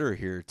bit better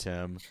here,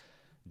 Tim.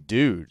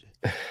 Dude,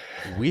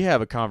 we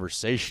have a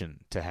conversation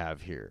to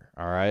have here,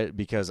 all right?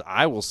 Because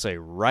I will say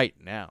right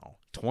now,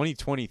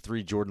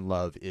 2023 Jordan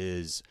Love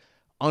is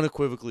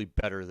unequivocally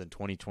better than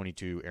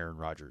 2022 Aaron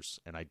Rodgers,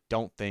 and I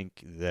don't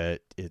think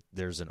that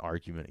there's an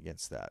argument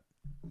against that.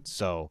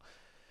 So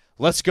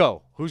let's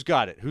go. Who's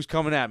got it? Who's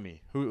coming at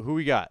me? Who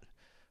we got?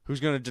 Who's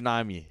going to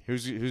deny me?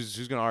 Who's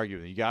going to argue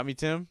with me? You got me,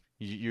 Tim?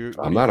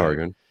 I'm not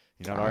arguing.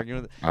 You're not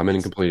arguing? I'm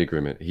in complete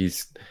agreement.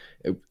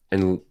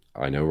 And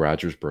I know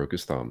Rodgers broke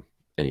his thumb,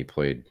 and he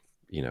played,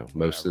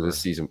 most of the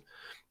season.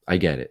 I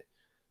get it.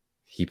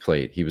 He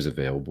played. He was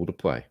available to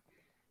play,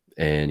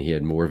 and he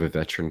had more of a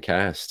veteran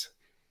cast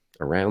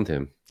around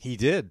him. He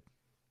did.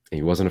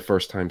 He wasn't a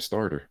first-time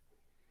starter.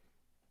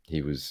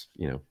 He was,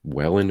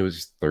 well into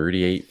his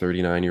 38,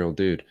 39-year-old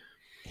dude.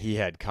 He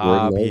had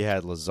Cobb, he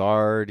had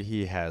Lazard,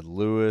 he had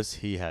Lewis,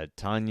 he had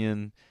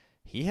Tunyon.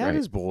 He had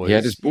his boys. He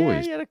had his boys.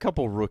 Yeah, he had a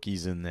couple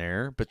rookies in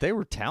there, but they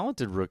were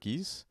talented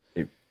rookies.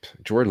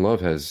 Jordan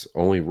Love has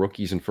only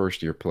rookies and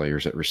first-year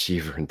players at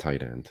receiver and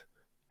tight end.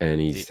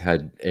 And he's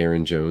had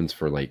Aaron Jones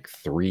for like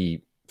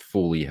 3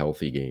 fully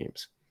healthy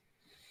games.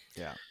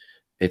 Yeah.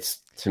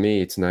 To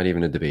me, it's not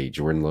even a debate.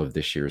 Jordan Love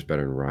this year is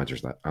better than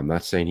Rodgers. I'm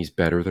not saying he's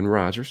better than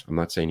Rodgers. I'm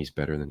not saying he's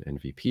better than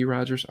MVP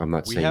Rodgers. I'm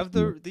not saying we have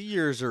the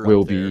years are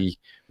will up there. Be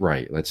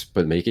right.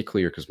 But make it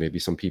clear, because maybe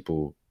some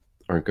people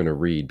aren't going to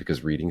read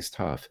because reading's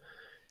tough.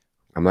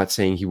 I'm not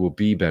saying he will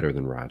be better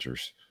than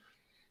Rodgers,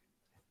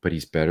 but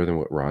he's better than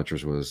what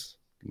Rodgers was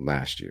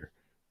last year.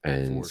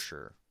 And for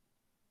sure.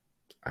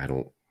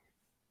 I'm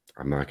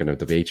not going to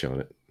debate you on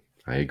it.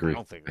 I agree.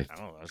 I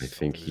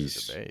think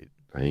he's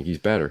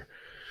better.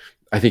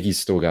 I think he's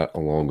still got a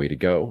long way to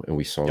go, and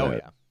we saw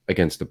that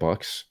against the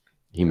Bucs.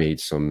 He made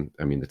some.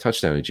 I mean, the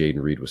touchdown to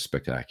Jaden Reed was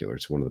spectacular.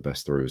 It's one of the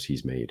best throws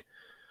he's made,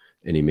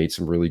 and he made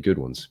some really good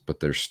ones. But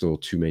there's still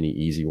too many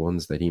easy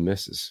ones that he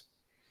misses.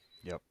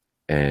 Yep.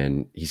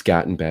 And he's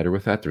gotten better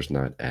with that. There's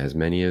not as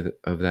many of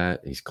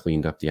that. He's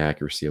cleaned up the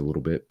accuracy a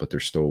little bit, but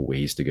there's still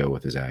ways to go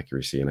with his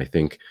accuracy. And I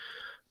think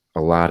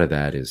a lot of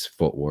that is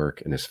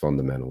footwork and his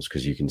fundamentals,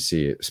 because you can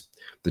see it.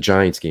 The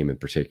Giants game in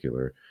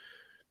particular.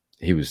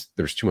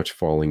 There's too much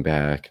falling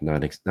back,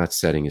 not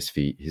setting his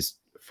feet.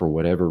 For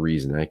whatever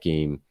reason, that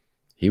game,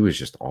 he was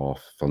just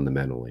off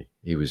fundamentally.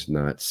 He was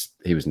not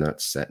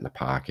set in the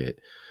pocket.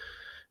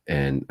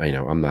 And I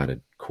know I'm not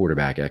a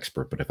quarterback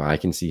expert, but if I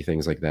can see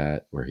things like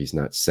that where he's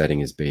not setting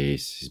his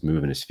base, he's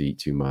moving his feet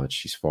too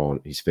much,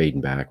 he's fading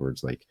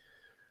backwards,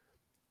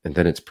 and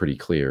then it's pretty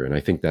clear. And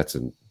I think that's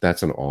an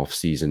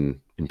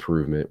off-season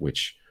improvement,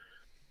 which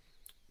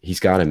he's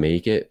got to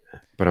make it,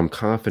 but I'm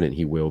confident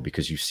he will,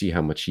 because you see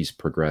how much he's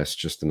progressed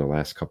just in the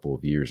last couple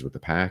of years with the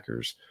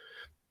Packers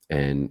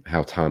and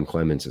how Tom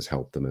Clements has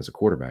helped them as a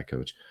quarterback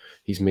coach.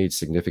 He's made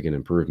significant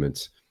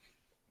improvements.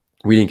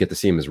 We didn't get to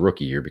see him his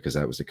rookie year because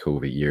that was a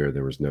COVID year.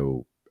 There was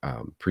no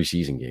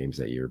preseason games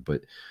that year,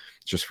 but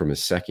just from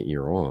his second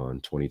year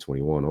on,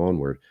 2021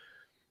 onward,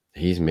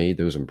 he's made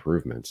those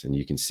improvements, and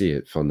you can see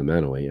it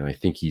fundamentally. And I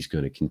think he's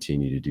going to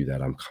continue to do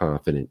that. I'm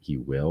confident he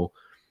will.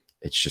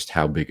 It's just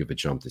how big of a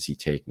jump does he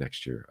take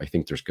next year? I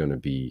think there's going to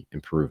be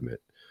improvement.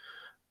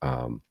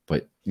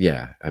 But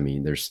yeah, I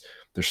mean, there's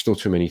still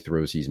too many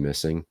throws he's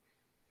missing,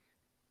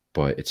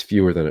 but it's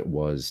fewer than it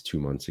was 2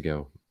 months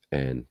ago.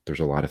 And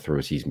there's a lot of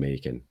throws he's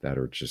making that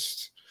are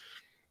just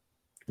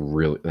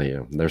really,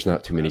 there's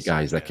not too many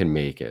guys that can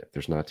make it.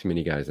 There's not too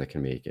many guys that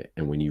can make it.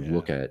 And when you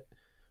look at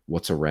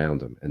what's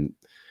around him, and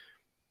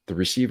the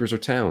receivers are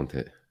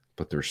talented,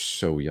 but they're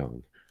so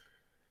young,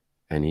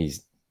 and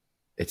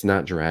it's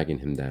not dragging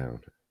him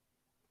down.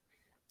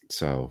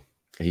 So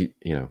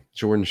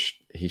Jordan,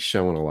 he's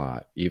showing a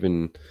lot.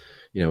 Even,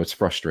 it's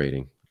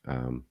frustrating.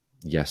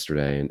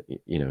 Yesterday, and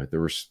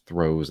there was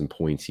throws and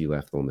points he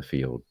left on the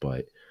field,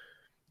 but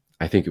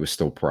I think it was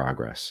still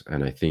progress,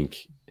 and I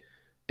think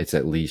it's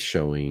at least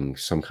showing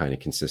some kind of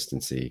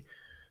consistency,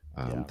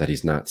 that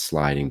he's not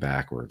sliding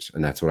backwards.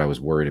 And that's what I was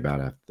worried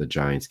about after the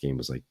Giants game,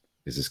 was like,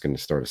 is this going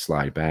to start to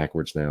slide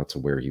backwards now to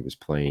where he was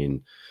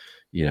playing,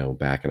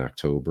 back in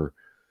October?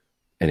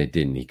 And it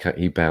didn't.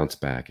 He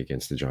bounced back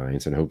against the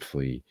Giants, and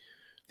hopefully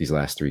these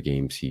last 3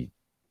 games he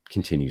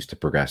continues to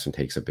progress and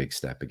takes a big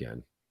step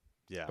again.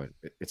 Yeah, but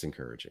it's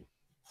encouraging.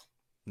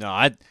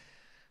 No,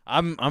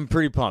 I'm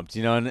pretty pumped,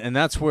 and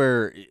that's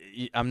where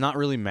I'm not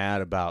really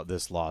mad about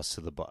this loss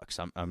to the Bucs.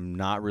 I'm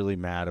not really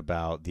mad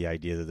about the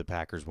idea that the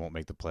Packers won't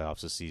make the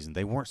playoffs this season.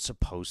 They weren't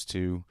supposed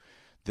to.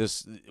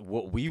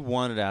 What we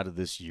wanted out of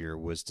this year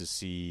was to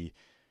see,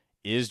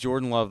 is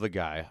Jordan Love the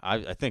guy?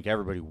 I think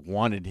everybody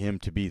wanted him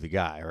to be the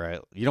guy,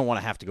 right? You don't want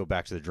to have to go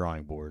back to the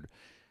drawing board.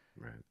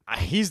 Right.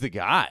 He's the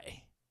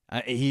guy.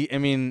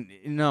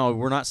 No,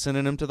 we're not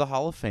sending him to the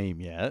Hall of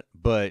Fame yet,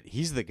 but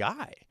he's the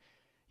guy.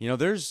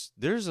 There's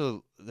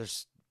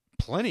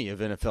plenty of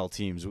NFL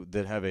teams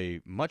that have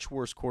a much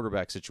worse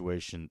quarterback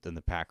situation than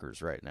the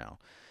Packers right now.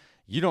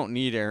 You don't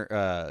need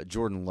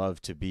Jordan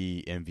Love to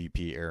be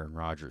MVP Aaron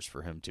Rodgers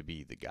for him to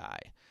be the guy.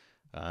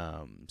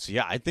 So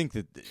yeah, I think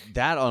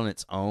that on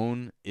its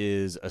own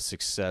is a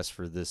success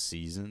for this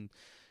season.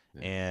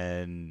 Yeah.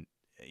 And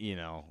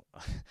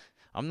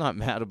I'm not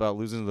mad about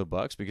losing to the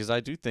Bucs, because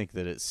I do think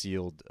that it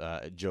sealed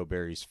Joe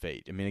Barry's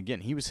fate. I mean, again,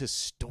 he was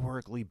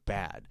historically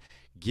bad.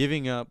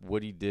 Giving up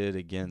what he did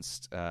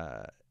against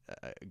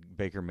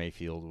Baker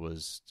Mayfield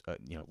was,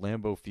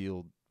 Lambeau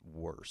Field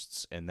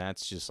worsts, and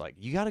that's just like,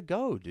 you got to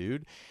go,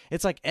 dude.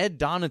 It's like Ed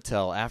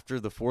Donatel after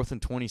the 4th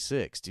and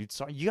 26, dude.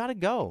 Sorry, you got to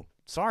go.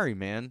 Sorry,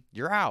 man,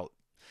 you're out.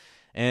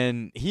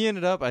 And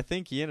I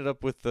think he ended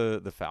up with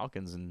the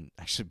Falcons and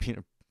actually being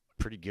a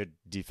pretty good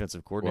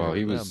defensive coordinator. Well,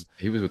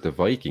 he was with the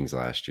Vikings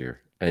last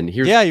year, and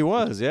he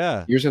was.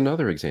 Here's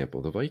another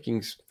example. The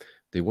Vikings,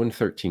 they won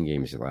 13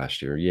 games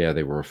last year. Yeah,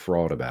 they were a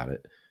fraud about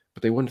it,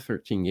 but they won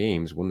 13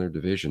 games, won their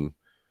division.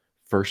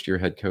 First-year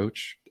head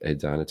coach Ed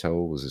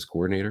Donatel was his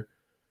coordinator,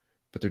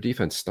 but their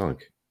defense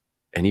stunk,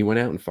 and he went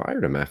out and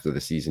fired him after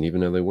the season,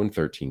 even though they won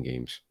 13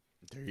 games.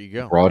 There you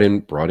go. Brought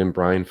in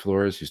Brian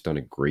Flores, who's done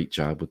a great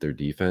job with their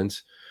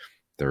defense.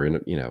 They're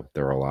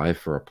they're alive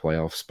for a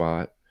playoff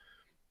spot,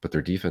 but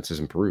their defense has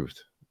improved.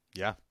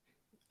 Yeah.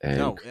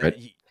 And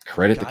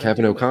credit to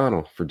Kevin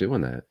O'Connell for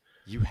doing that.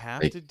 You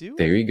have to do it.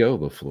 There you go,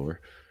 LaFleur.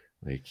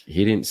 Like,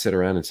 he didn't sit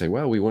around and say,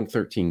 well, we won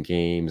 13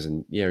 games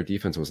and yeah, our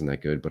defense wasn't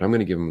that good, but I'm going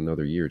to give him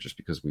another year just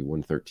because we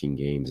won 13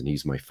 games and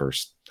he's my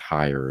first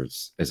hire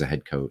as a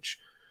head coach.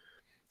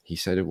 He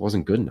said it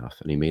wasn't good enough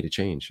and he made a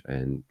change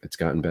and it's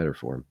gotten better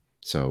for him.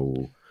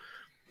 So,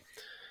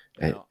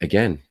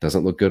 again,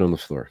 doesn't look good on the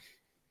floor.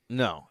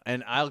 No,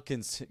 and I'll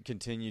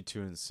continue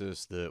to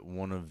insist that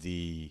one of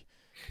the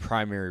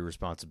primary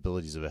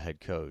responsibilities of a head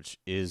coach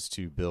is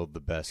to build the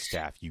best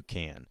staff you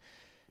can.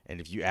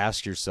 And if you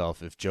ask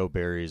yourself if Joe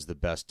Barry is the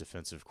best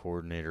defensive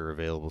coordinator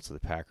available to the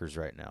Packers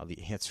right now,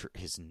 the answer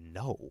is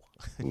no.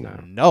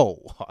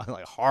 No.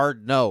 Like,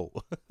 hard no.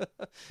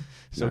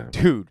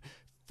 Dude,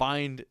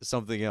 find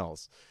something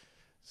else.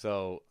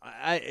 So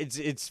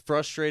it's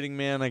frustrating,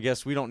 man. I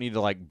guess we don't need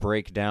to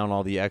break down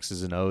all the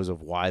X's and O's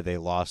of why they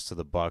lost to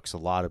the Bucs. A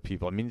lot of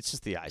people, I mean, it's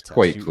just the eye test.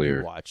 Quite clear.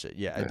 You watch it.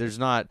 Yeah, there's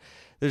not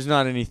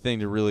anything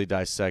to really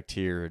dissect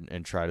here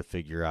and try to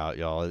figure out,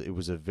 y'all. It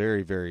was a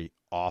very, very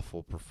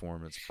awful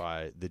performance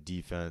by the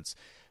defense.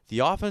 The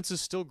offense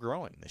is still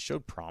growing. They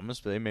showed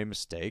promise, but they made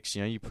mistakes.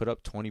 You put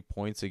up 20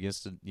 points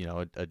against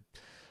a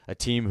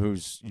team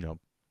who's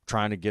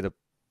trying to get a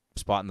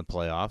spot in the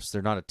playoffs.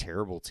 They're not a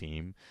terrible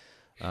team.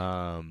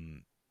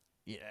 Again,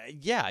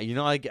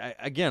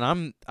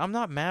 I'm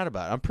not mad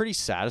about it. I'm pretty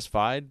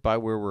satisfied by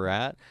where we're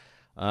at.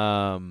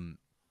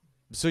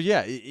 So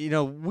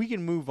yeah, we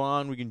can move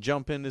on. We can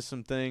jump into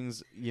some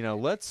things.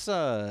 Let's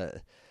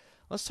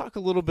talk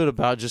a little bit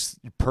about just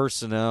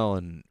personnel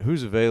and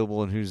who's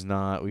available and who's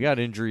not. We got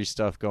injury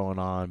stuff going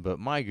on, but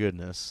my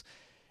goodness,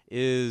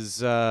 is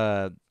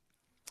the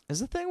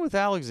thing with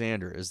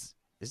Alexander, is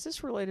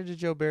this related to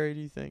Joe Barry,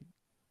 do you think?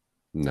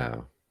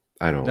 No,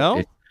 I don't.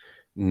 No?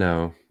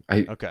 No.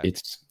 Okay.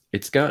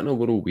 It's gotten a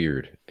little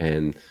weird,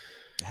 and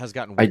it has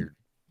gotten weird.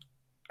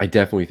 I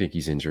definitely think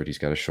he's injured. He's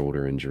got a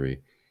shoulder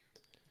injury.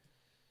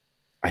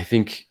 I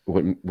think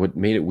what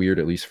made it weird,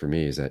 at least for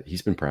me, is that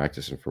he's been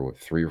practicing for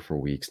 3 or 4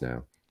 weeks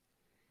now.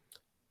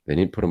 They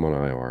didn't put him on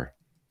IR.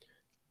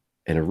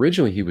 And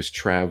originally he was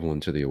traveling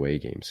to the away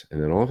games.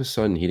 And then all of a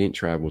sudden he didn't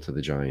travel to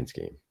the Giants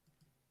game.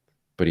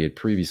 But he had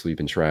previously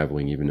been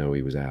traveling even though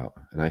he was out.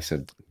 And I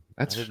said,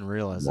 I that's didn't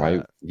realize why.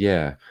 that.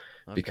 Yeah,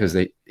 because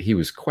Okay. he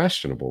was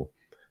questionable.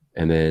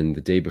 And then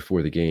the day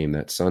before the game,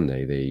 that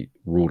Sunday, they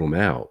ruled him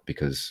out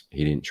because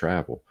he didn't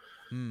travel.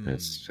 And it Hmm.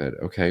 said,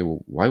 okay,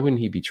 well, why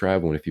wouldn't he be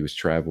traveling if he was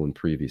traveling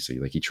previously?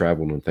 Like he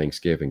traveled on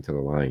Thanksgiving to the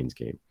Lions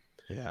game.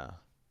 Yeah.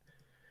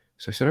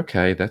 So I said,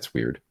 okay, that's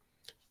weird.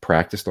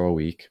 Practiced all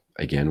week.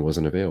 Again,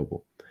 wasn't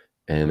available.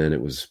 And then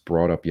it was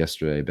brought up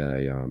yesterday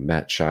by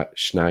Matt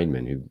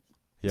Schneidman, who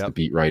is the Yep.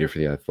 beat writer for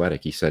The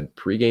Athletic. He said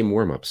pregame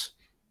warmups,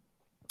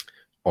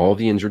 all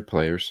the injured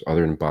players,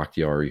 other than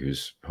Bakhtiari,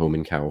 who's home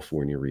in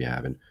California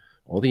rehabbing,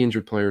 all the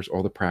injured players,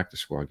 all the practice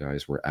squad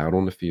guys were out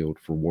on the field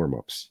for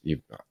warmups.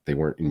 They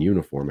weren't in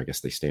uniform. I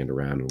guess they stand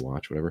around and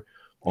watch, whatever.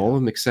 All Yeah. of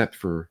them except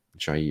for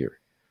Jair.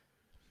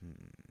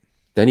 Hmm.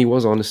 Then he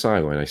was on the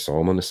sideline. I saw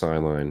him on the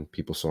sideline.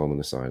 People saw him on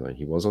the sideline.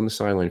 He was on the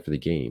sideline for the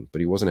game, but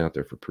he wasn't out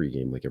there for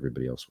pregame like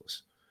everybody else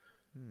was.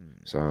 Hmm.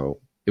 So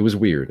it was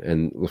weird.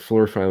 And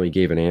LaFleur finally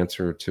gave an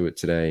answer to it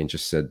today and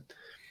just said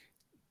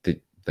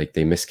that like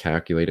they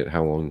miscalculated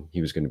how long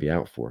he was going to be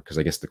out for. Because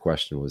I guess the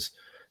question was,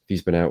 if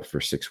he's been out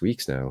for 6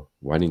 weeks now,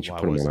 why didn't you Why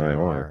put him on wasn't he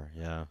on IR? IR?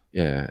 Yeah.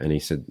 Yeah. And he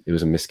said it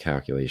was a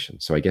miscalculation.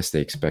 So I guess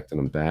they expected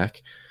him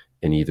back,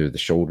 and either the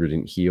shoulder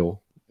didn't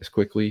heal as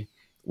quickly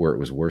or it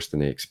was worse than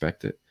they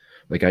expected.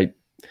 Like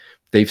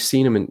they've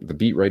seen him, in the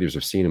beat writers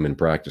have seen him in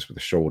practice with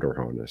a shoulder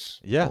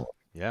harness Yeah. on.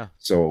 Yeah.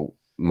 So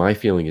my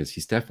feeling is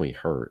he's definitely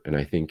hurt. And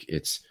I think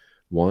it's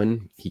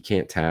one, he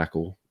can't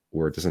tackle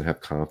or doesn't have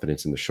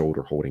confidence in the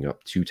shoulder holding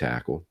up to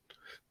tackle.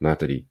 Not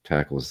that he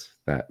tackles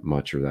that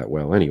much or that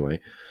well anyway.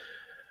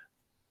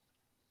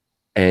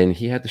 And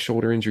he had the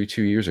shoulder injury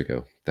 2 years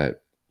ago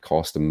that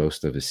cost him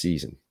most of his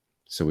season.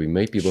 So we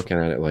might be looking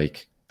at it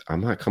like,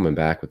 I'm not coming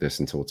back with this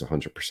until it's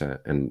 100%.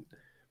 And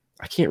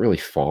I can't really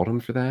fault him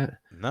for that.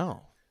 No. I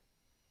mean,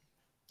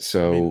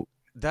 So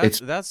that's it's,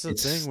 that's the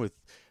thing it's,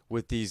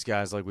 with these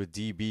guys, like with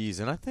DBs,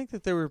 and I think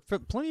that there were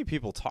plenty of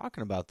people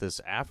talking about this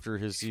after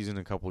his season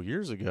a couple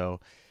years ago.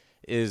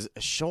 Is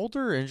a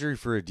shoulder injury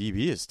for a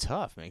DB is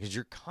tough, man, because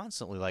you're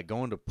constantly like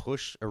going to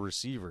push a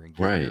receiver and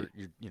get right.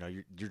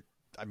 your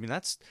I mean,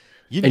 that's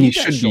you And you need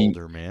that should be,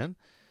 shoulder, man.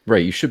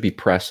 right, you should be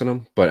pressing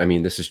him, but I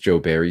mean, this is Joe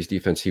Barry's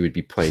defense. He would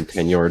be playing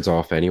 10 yards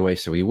off anyway,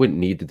 so he wouldn't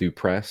need to do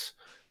press,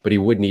 but he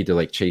would need to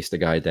like chase the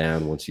guy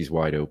down once he's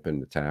wide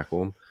open to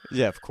tackle him.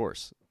 Yeah, of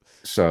course.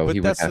 So he But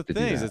would that's the have to do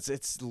thing is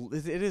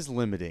that. it is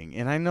limiting,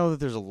 and I know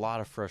that there's a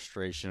lot of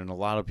frustration, and a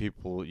lot of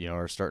people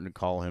are starting to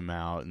call him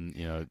out,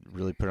 and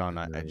really put on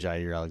Right.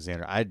 Jair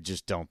Alexander. I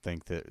just don't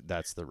think that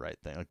that's the right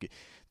thing. Like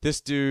this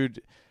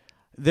dude,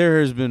 there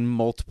has been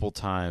multiple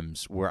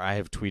times where I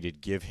have tweeted,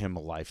 give him a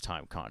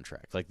lifetime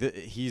contract. Like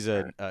he's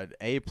an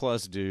A+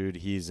 dude,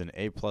 he's an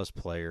A+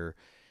 player.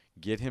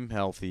 Get him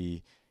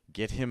healthy,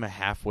 get him a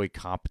halfway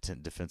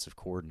competent defensive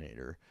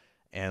coordinator,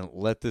 and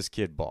let this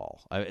kid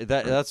ball. Right.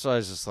 That's why I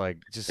was just like,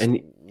 just And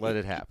let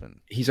it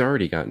happen. he's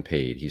already gotten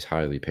paid. He's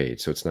highly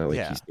paid. So it's not like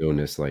Yeah, he's doing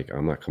this like,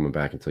 I'm not coming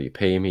back until you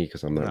pay me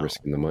because I'm not no,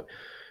 risking the money.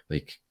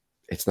 Like,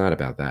 it's not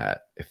about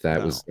that. If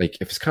that was no, like,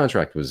 if his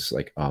contract was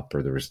like up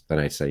or there was, then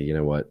I'd say, you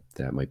know what,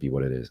 that might be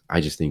what it is. I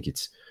just think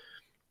it's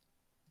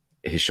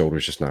his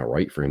shoulder's just not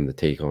right for him to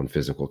take on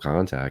physical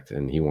contact,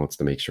 and he wants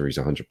to make sure he's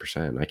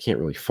 100%. I can't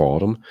really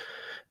fault him.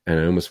 And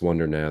I almost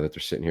wonder now that they're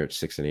sitting here at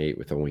 6-8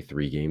 with only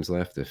 3 games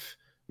left, if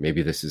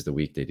maybe this is the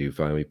week they do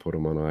finally put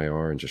him on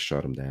IR and just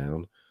shut him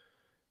down.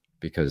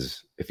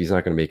 Because if he's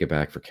not going to make it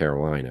back for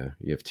Carolina,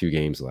 you have 2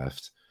 games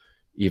left.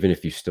 Even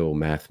if you still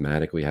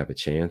mathematically have a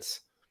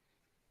chance,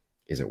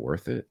 is it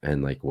worth it?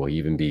 And like, will he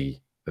even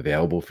be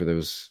available for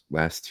those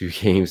last 2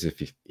 games?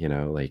 If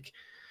like,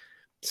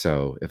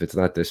 so if it's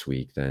not this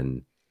week,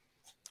 then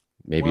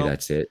maybe well,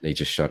 that's it. They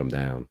just shut him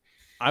down.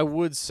 I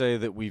would say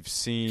that we've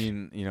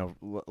seen,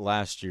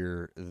 last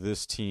year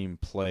this team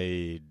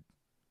played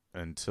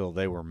until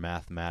they were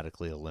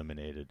mathematically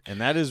eliminated. And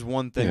that is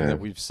one thing Yeah. that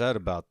we've said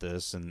about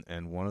this,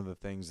 and one of the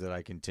things that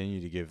I continue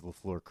to give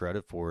LaFleur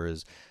credit for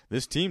is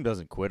this team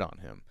doesn't quit on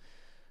him.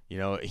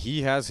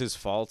 He has his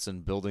faults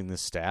in building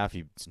this staff.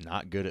 He's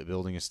not good at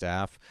building a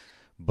staff.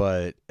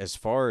 But as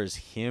far as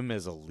him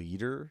as a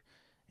leader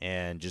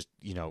and just,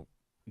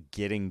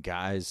 getting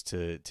guys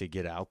to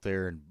get out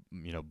there and,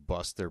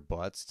 bust their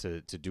butts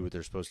to do what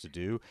they're supposed to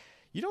do,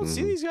 you don't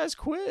see Hmm. these guys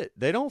quit.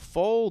 They don't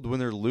fold when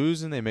they're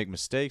losing. They make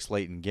mistakes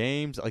late in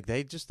games. Like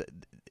they just,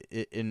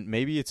 and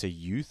maybe it's a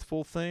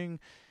youthful thing,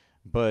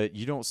 but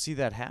you don't see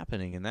that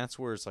happening. And that's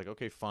where it's like,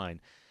 okay, fine.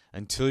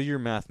 Until you're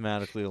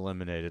mathematically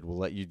eliminated, we'll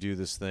let you do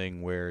this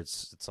thing where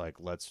it's like,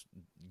 let's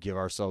give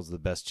ourselves the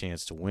best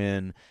chance to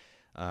win,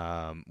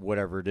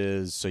 whatever it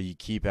is. So you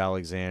keep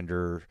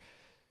Alexander,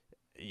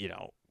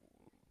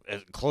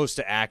 close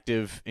to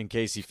active in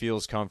case he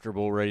feels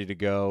comfortable, ready to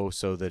go,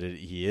 so that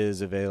he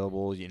is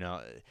available.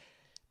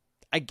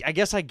 I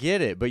guess I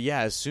get it, but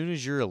yeah, as soon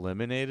as you're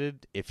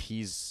eliminated, if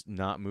he's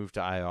not moved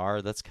to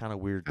IR, that's kind of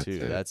weird That's too.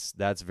 it.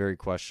 That's very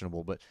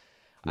questionable. But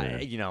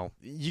Yeah.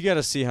 You got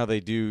to see how they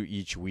do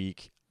each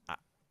week.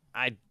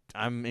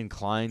 I'm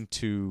inclined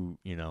to,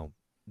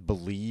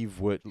 believe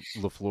what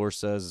LaFleur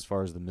says as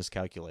far as the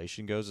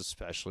miscalculation goes,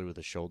 especially with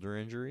a shoulder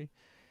injury.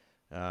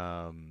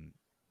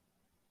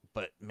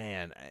 But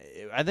man,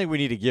 I think we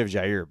need to give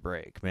Jair a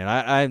break,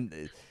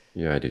 man.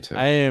 Yeah, I do too.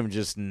 I am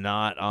just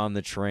not on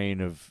the train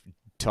of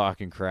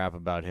talking crap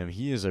about him.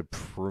 He is a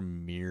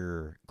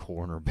premier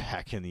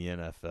cornerback in the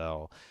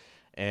NFL.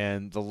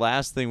 And the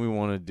last thing we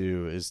want to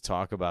do is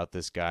talk about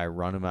this guy,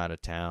 run him out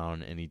of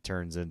town, and he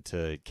turns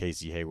into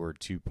Casey Hayward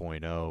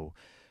 2.0,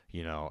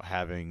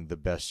 having the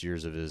best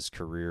years of his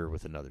career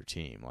with another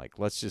team. Like,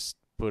 let's just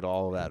put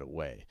all of that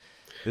away.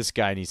 This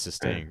guy needs to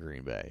stay in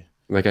Green Bay.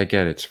 Like, I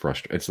get it's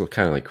frustrating. It's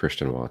kind of like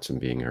Christian Watson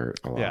being hurt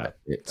a lot.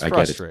 Yeah, I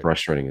get it's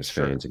frustrating as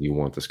fans, and you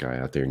want this guy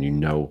out there, and you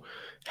know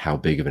how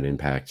big of an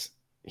impact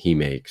he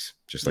makes,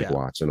 just like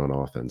Watson on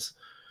offense.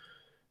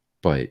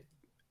 But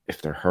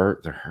if they're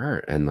hurt, they're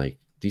hurt. And, like,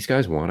 these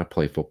guys want to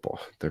play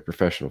football. They're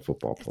professional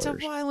football players.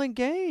 It's a violent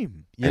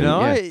game. They're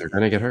going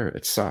to get hurt.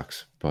 It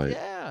sucks. But,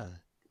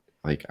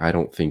 like, I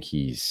don't think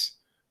he's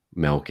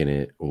milking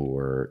it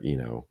or,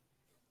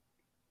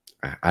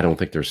 I don't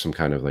think there's some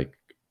kind of, like,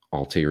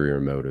 ulterior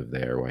motive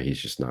there why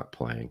he's just not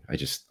playing.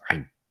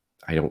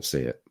 I don't see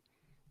it.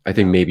 I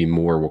think maybe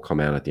more will come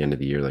out at the end of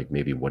the year, like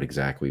maybe what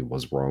exactly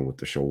was wrong with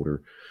the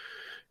shoulder,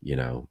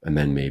 and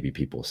then maybe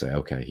people say,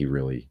 okay, he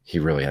really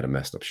had a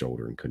messed up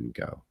shoulder and couldn't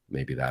go.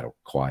 Maybe that'll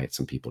quiet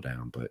some people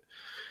down. But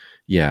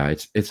yeah,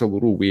 it's a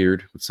little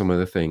weird with some of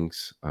the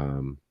things,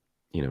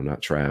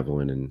 not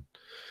traveling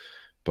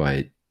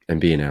and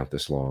being out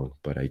this long.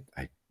 But I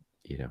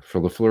for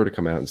LaFleur to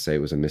come out and say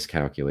it was a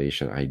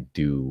miscalculation, I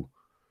do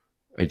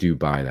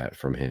buy that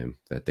from him,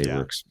 that they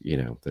were,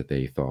 that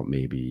they thought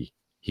maybe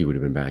he would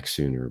have been back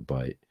sooner,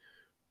 but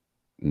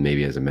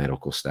maybe as a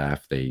medical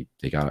staff, they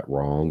got it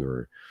wrong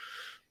or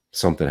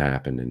something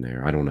happened in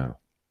there. I don't know,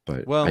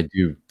 but I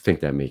do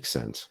think that makes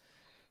sense.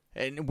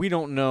 And we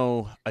don't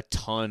know a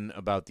ton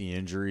about the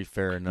injury,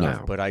 fair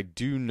enough, but I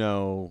do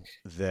know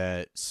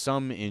that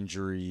some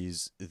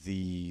injuries,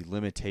 the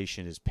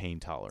limitation is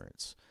pain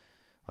tolerance.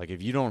 Like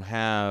if you don't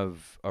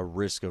have a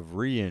risk of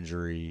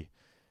re-injury,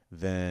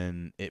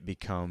 then it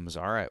becomes,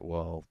 all right,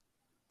 well,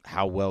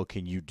 how well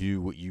can you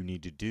do what you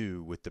need to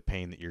do with the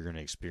pain that you're going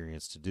to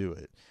experience to do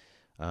it?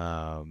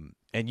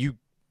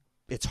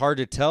 It's hard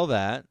to tell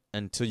that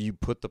until you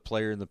put the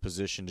player in the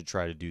position to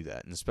try to do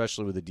that, and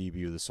especially with a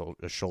DB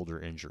with a shoulder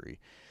injury.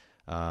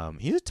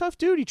 He's a tough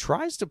dude. He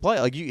tries to play.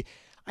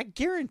 I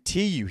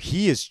guarantee you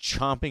he is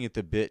chomping at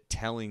the bit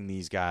telling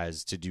these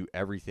guys to do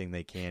everything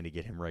they can to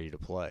get him ready to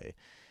play.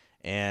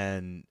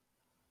 And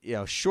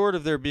short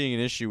of there being an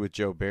issue with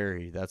Joe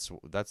Barry, that's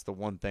the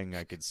one thing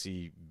I could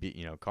see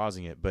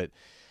causing it. But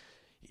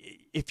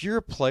if you're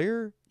a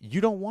player,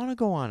 you don't want to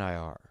go on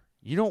IR.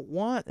 You don't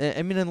want,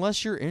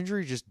 unless your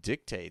injury just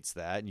dictates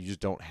that and you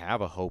just don't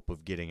have a hope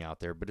of getting out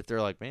there. But if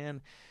they're like,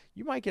 man,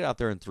 you might get out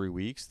there in 3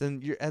 weeks, then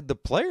the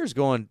player's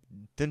going,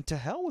 then to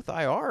hell with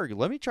IR.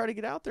 Let me try to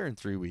get out there in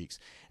 3 weeks.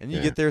 And you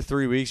get there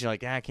 3 weeks, you're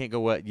like, I can't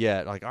go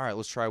yet. Like, all right,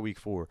 let's try week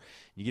 4.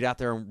 You get out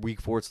there in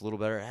week 4, it's a little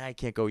better. I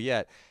can't go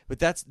yet. But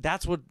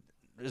that's what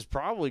is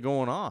probably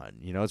going on.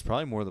 It's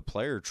probably more the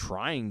player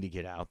trying to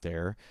get out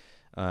there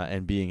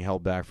and being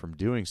held back from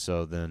doing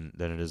so than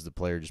it is the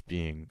player just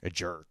being a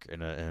jerk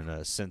and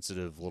a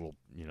sensitive little,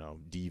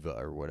 diva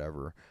or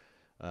whatever.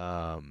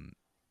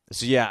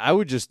 So, yeah, I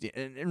would just –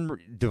 and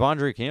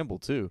Devondre Campbell,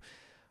 too.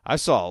 I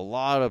saw a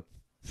lot of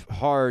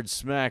hard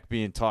smack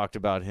being talked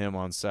about him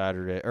on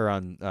Saturday or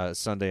on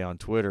Sunday on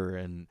Twitter,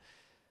 and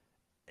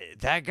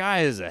that guy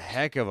is a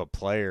heck of a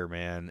player,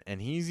 man,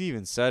 and he's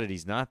even said it.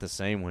 He's not the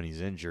same when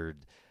he's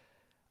injured.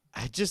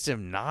 I just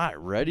am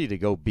not ready to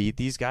go beat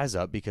these guys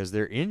up because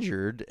they're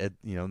injured at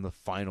in the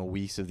final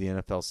weeks of the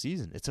NFL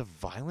season. It's a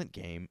violent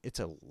game. It's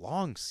a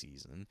long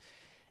season.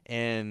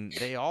 And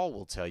they all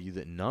will tell you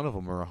that none of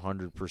them are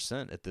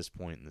 100% at this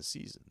point in the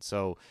season.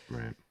 So,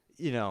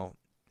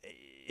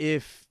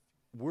 if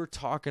we're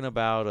talking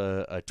about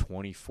a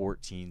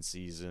 2014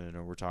 season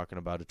or we're talking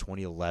about a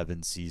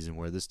 2011 season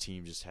where this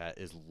team just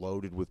is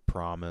loaded with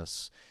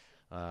promise,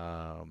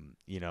 and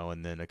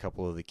then a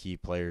couple of the key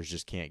players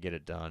just can't get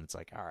it done, it's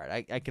like, all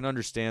right, I can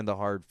understand the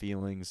hard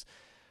feelings.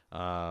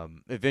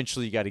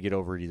 Eventually you got to get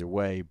over it either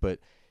way. But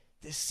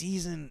this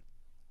season,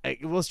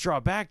 let's draw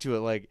back to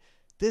it. Like,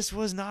 this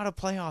was not a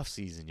playoff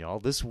season, y'all.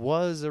 This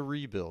was a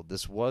rebuild.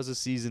 This was a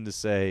season to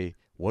say,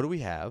 what do we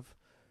have,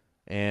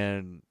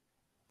 and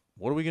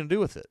what are we going to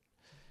do with it?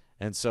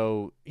 And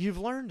so you've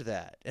learned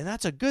that, and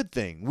that's a good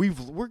thing.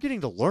 We're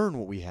getting to learn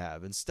what we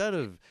have instead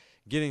of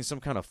getting some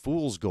kind of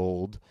fool's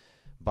gold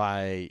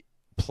by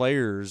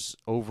players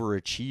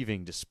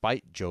overachieving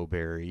despite Joe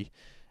Barry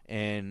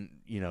and,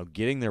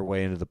 getting their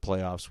way into the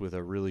playoffs with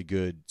a really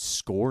good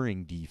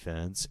scoring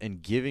defense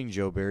and giving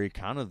Joe Barry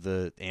kind of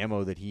the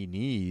ammo that he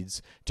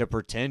needs to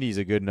pretend he's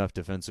a good enough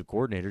defensive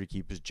coordinator to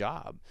keep his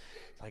job.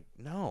 Like,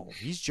 no,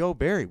 he's Joe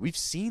Barry. We've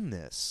seen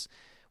this.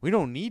 We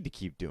don't need to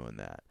keep doing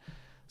that.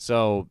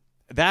 So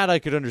that I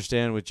could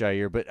understand with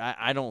Jair, but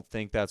I don't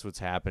think that's what's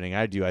happening.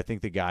 I do. I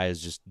think the guy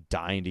is just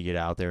dying to get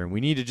out there, and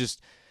we need to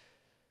just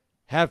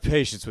have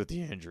patience with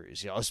the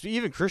injuries.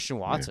 Even Christian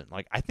Watson.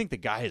 Like, I think the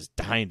guy is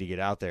dying to get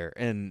out there,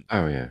 and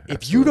Oh yeah,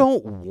 if you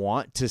don't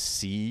want to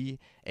see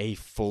a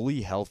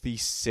fully healthy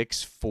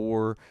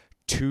 6'4",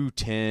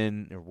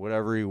 210 or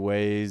whatever he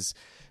weighs,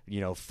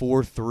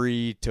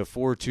 4.3 to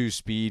 4.2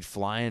 speed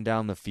flying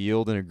down the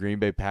field in a Green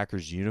Bay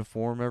Packers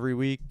uniform every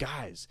week,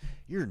 guys,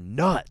 you're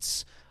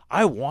nuts.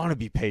 I want to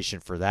be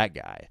patient for that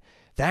guy.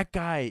 That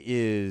guy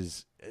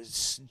is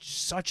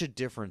such a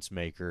difference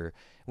maker.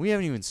 We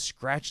haven't even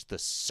scratched the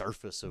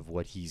surface of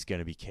what he's going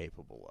to be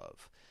capable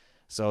of.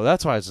 So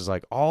that's why it's just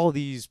like all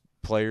these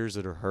players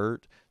that are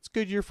hurt, it's a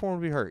good year for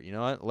them to be hurt. You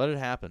know what? Let it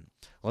happen.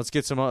 Let's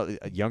get some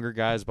younger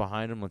guys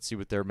behind them. Let's see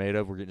what they're made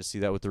of. We're getting to see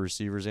that with the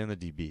receivers and the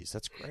DBs.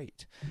 That's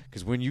great.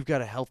 Because when you've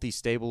got a healthy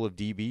stable of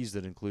DBs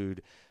that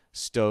include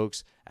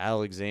Stokes,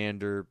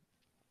 Alexander,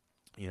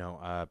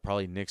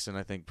 probably Nixon,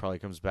 I think, probably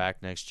comes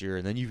back next year.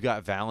 And then you've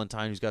got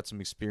Valentine, who's got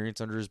some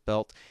experience under his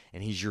belt,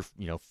 and he's your,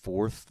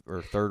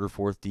 third or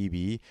fourth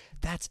DB.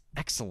 That's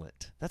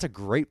excellent. That's a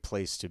great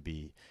place to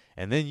be.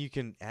 And then you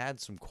can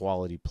add some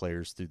quality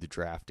players through the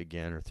draft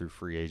again or through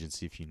free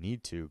agency if you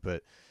need to.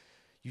 But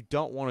you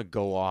don't want to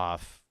go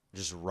off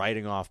just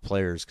writing off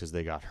players because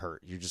they got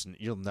hurt.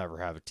 You'll never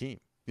have a team.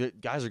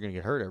 Guys are going to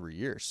get hurt every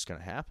year. It's just going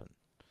to happen.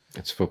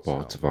 It's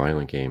football. It's a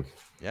violent game.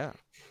 Yeah.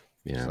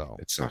 Yeah,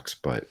 it sucks,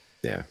 but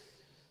yeah.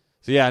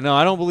 So yeah, no,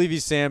 I don't believe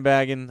he's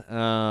sandbagging.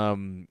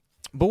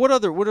 But what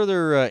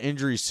other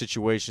injury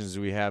situations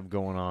do we have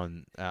going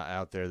on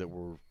out there that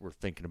we're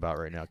thinking about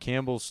right now?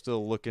 Campbell's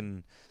still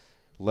looking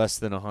less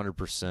than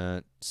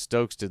 100%.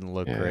 Stokes didn't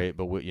look great,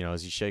 but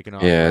is he shaking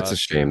off? Yeah, it's a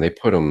shame. They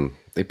put him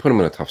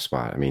in a tough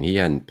spot. I mean, he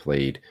hadn't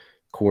played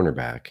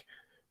cornerback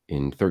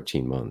in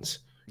 13 months.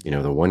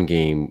 The one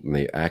game when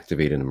they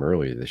activated him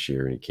earlier this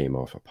year and he came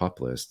off a PUP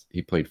list,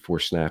 he played 4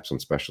 snaps on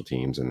special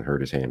teams and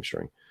hurt his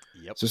hamstring.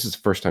 Yep. So this is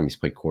the first time he's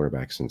played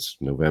cornerback since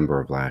November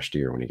of last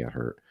year when he got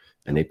hurt.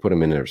 And they put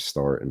him in there to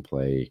start and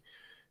play,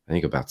 I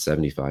think, about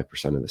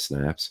 75% of the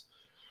snaps.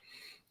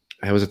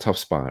 It was a tough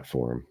spot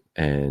for him.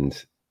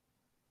 And,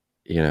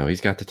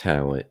 he's got the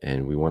talent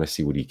and we want to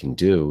see what he can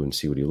do and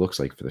see what he looks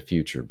like for the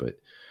future. But,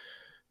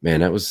 man,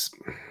 that was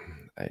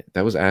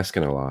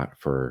asking a lot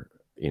for,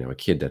 a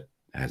kid that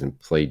hasn't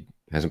played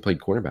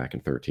cornerback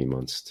in 13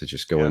 months to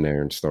just go in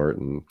there and start,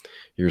 and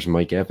here's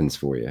Mike Evans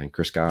for you and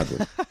Chris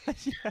Godwin.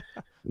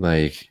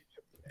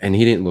 And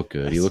he didn't look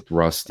good. He looked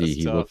rusty.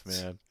 He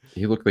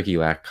looked like he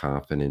lacked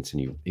confidence,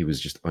 and he was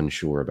just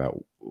unsure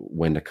about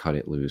when to cut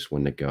it loose,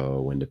 when to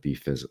go, when to be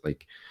physical.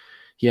 Like,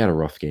 he had a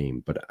rough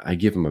game, but I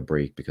give him a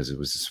break because it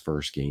was his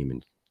first game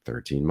in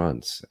 13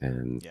 months.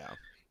 And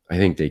I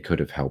think they could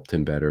have helped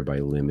him better by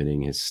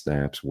limiting his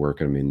snaps,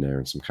 working him in there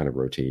in some kind of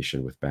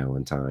rotation with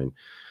Valentine.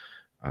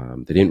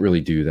 They didn't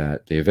really do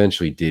that. They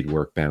eventually did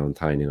work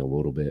Valentine in a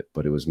little bit,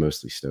 but it was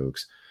mostly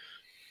Stokes.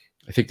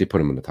 I think they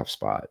put him in a tough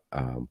spot.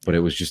 But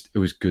it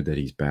was good that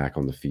he's back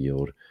on the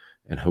field,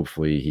 and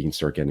hopefully he can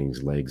start getting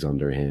his legs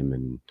under him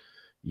and,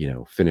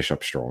 finish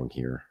up strong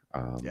here.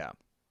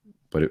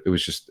 But it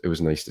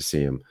was nice to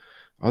see him.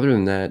 Other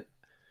than that,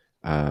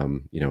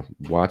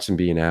 Watson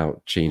being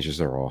out changes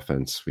their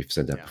offense. We've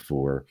said that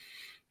before.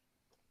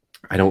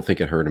 I don't think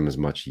it hurt him as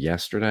much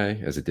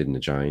yesterday as it did in the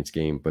Giants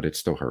game, but it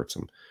still hurts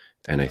him.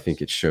 And I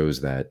think it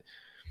shows that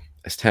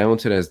as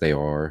talented as they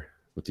are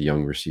with the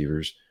young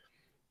receivers,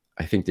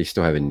 I think they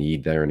still have a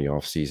need there in the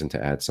offseason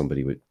to add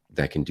somebody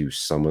that can do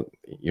some.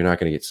 You're not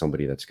going to get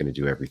somebody that's going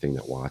to do everything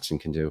that Watson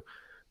can do,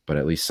 but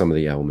at least some of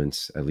the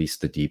elements, at least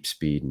the deep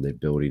speed and the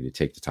ability to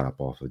take the top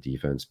off of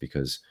defense,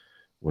 because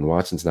when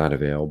Watson's not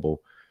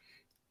available,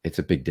 it's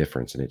a big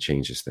difference and it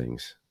changes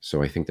things.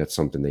 So I think that's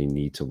something they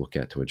need to look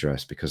at to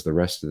address, because the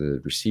rest of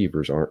the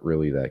receivers aren't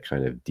really that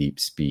kind of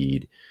deep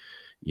speed,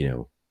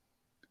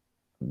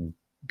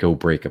 go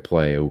break a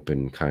play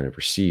open kind of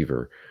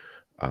receiver.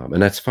 And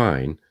that's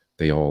fine.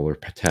 They all are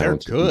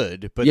talented. They're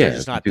good, but they're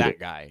just not that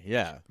guy.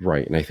 Yeah.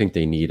 Right. And I think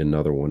they need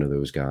another one of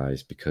those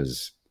guys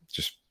because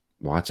just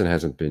Watson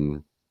hasn't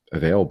been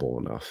available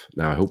enough.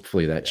 Now,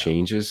 hopefully that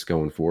changes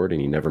going forward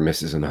and he never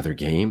misses another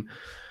game.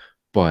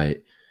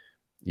 But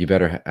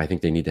I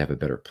think they need to have a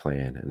better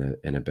plan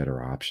and a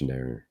better option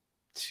there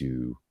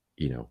to,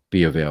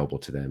 be available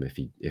to them if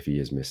he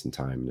is missing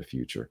time in the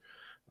future.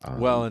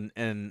 Well,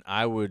 and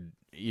I would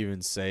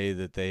even say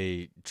that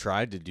they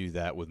tried to do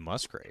that with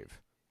Musgrave,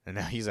 and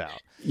now he's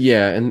out.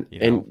 Yeah,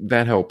 and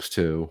that helps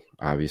too,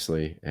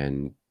 obviously.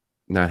 And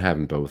not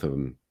having both of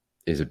them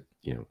is a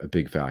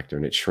big factor,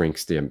 and it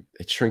shrinks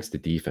the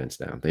defense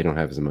down. They don't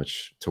have as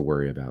much to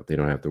worry about. They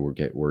don't have to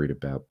get worried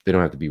about. They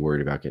don't have to be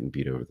worried about getting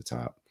beat over the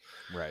top.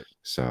 Right.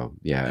 So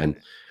yeah, and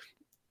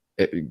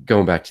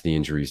going back to the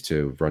injuries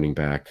too, running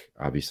back,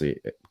 obviously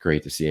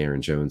great to see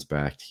Aaron Jones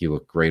back. He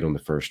looked great on the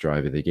first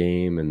drive of the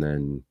game, and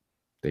then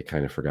they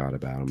kind of forgot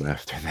about him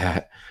after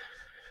that.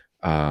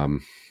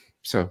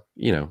 So,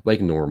 like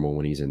normal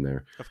when he's in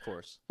there. Of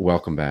course.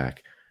 Welcome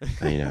back.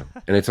 And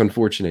it's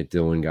unfortunate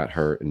Dylan got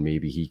hurt, and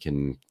maybe he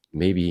can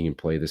maybe he can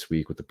play this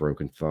week with the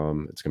broken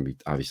thumb. It's going to be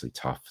obviously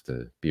tough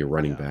to be a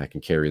running back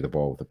and carry the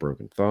ball with a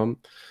broken thumb.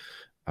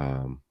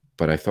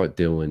 But I thought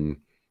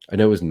Dillon, I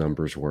know his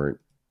numbers weren't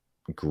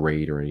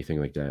great or anything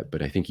like that,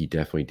 but I think he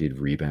definitely did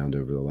rebound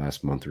over the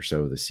last month or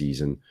so of the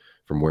season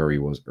from where he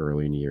was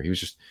early in the year. He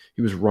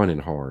was running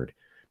hard,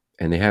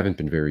 and they haven't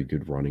been very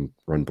good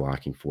run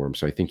blocking for him.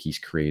 So I think he's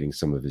creating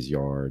some of his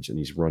yards, and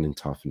he's running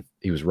tough, and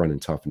he was running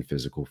tough and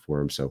physical for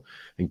him. So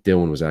I think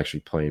Dillon was actually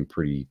playing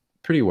pretty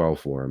well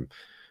for him.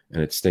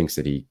 And it stinks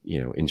that he,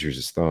 injures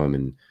his thumb,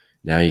 and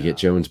now you get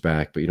Jones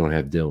back, but you don't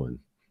have Dillon.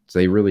 So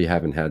they really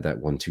haven't had that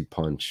 1-2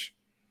 punch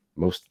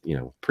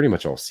pretty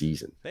much all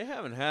season. They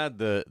haven't had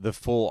the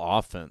full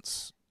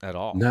offense at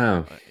all.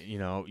 No.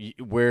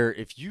 Where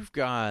if you've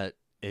got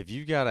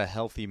a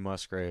healthy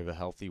Musgrave, a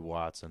healthy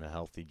Watson, a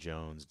healthy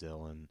Jones,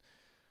 Dillon,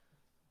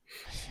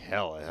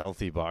 hell, a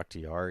healthy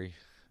Bakhtiari.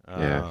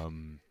 Yeah.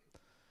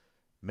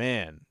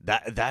 Man,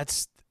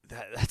 that's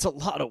a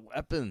lot of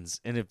weapons.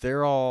 And if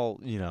they're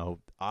all,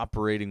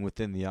 operating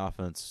within the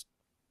offense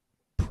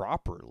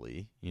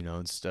properly,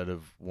 instead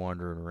of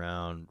wandering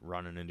around,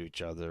 running into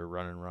each other,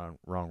 running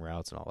wrong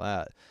routes and all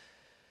that,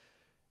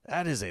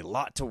 that is a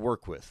lot to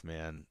work with,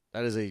 man.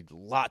 That is a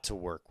lot to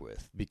work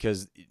with,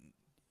 because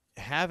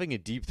having a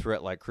deep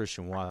threat like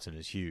Christian Watson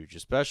is huge,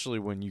 especially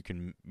when you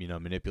can,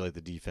 manipulate the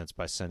defense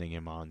by sending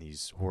him on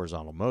these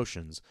horizontal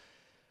motions.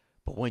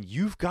 But when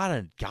you've got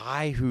a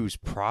guy who's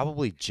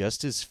probably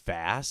just as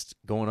fast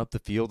going up the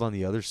field on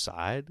the other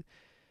side,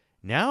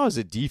 now as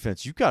a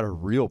defense, you've got a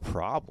real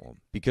problem,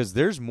 because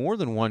there's more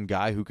than one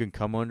guy who can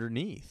come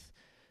underneath.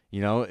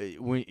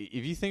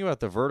 If you think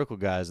about the vertical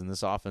guys in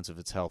this offense, if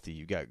it's healthy,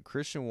 you've got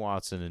Christian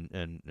Watson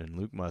and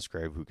Luke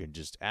Musgrave, who can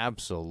just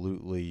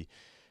absolutely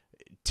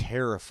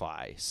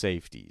terrify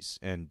safeties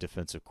and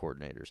defensive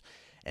coordinators.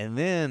 And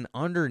then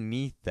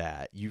underneath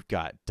that, you've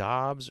got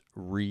Dobbs,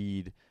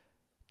 Reed,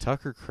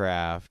 Tucker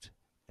Kraft,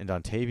 and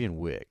Dontavian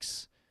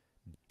Wicks.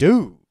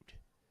 Dude,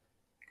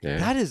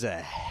 that is a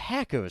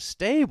heck of a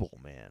stable,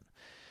 man.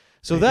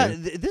 So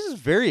this is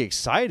very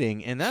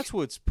exciting, and that's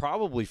what's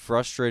probably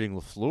frustrating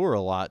LaFleur a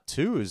lot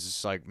too. Is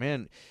just like,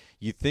 man,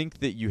 you think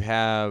that you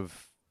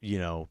have,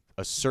 a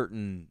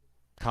certain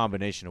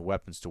combination of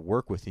weapons to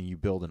work with, and you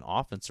build an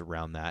offense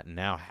around that, and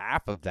now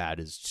half of that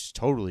is just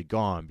totally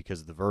gone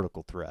because of the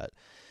vertical threat.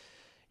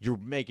 You're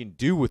making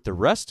do with the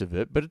rest of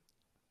it, but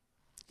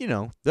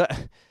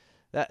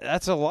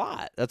that's a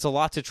lot. That's a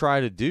lot to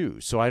try to do.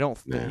 So I don't,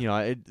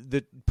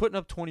 putting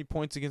up 20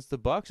 points against the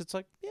Bucs, it's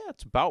like, yeah,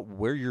 it's about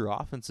where your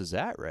offense is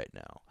at right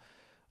now.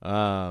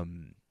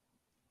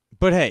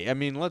 But hey, I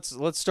mean, let's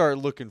start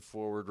looking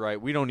forward, right?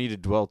 We don't need to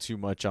dwell too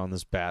much on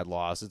this bad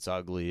loss. It's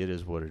ugly. It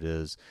is what it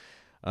is.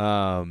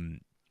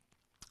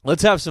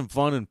 Let's have some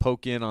fun and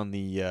poke in on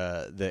the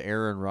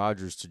Aaron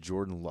Rodgers to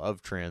Jordan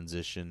Love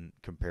transition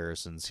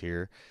comparisons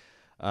here.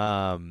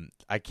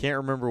 I can't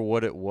remember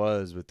what it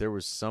was, but there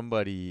was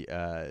somebody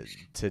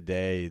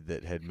today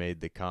that had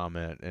made the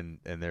comment, and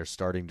they're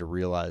starting to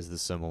realize the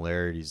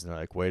similarities. And they're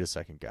like, wait a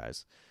second,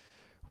 guys.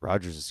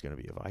 Rodgers is going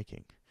to be a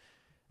Viking.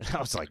 And I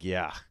was like,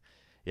 yeah,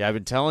 I've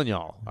been telling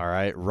y'all, all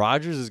right?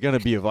 Rodgers is going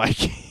to be a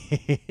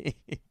Viking.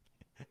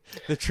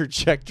 The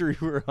trajectory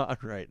we're on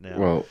right now.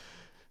 Well,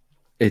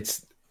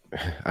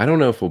 I don't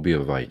know if we'll be a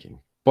Viking,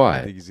 but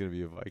I think he's going to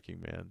be a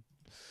Viking,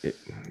 man.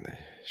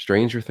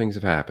 Stranger things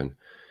have happened.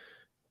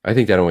 I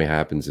think that only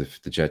happens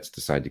if the Jets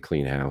decide to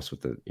clean house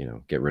with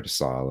get rid of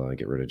Saleh,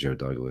 get rid of Joe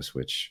Douglas,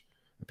 which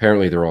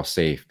apparently they're all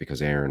safe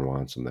because Aaron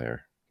wants them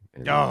there.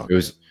 And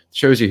it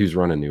shows you who's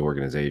running the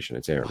organization.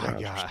 It's Aaron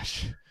Rodgers.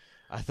 Gosh.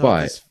 I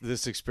thought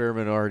this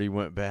experiment already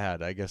went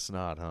bad. I guess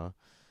not, huh?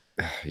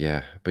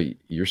 Yeah, but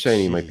you're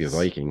saying he might be a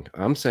Viking.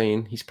 I'm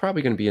saying he's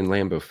probably going to be in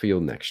Lambeau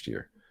Field next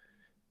year,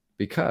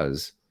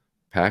 because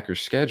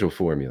Packers schedule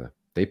formula.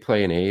 They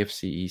play an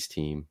AFC East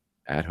team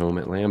at home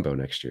at Lambeau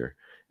next year.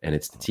 And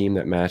it's the team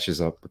that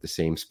matches up with the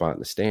same spot in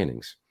the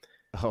standings.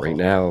 Right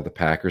now, the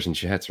Packers and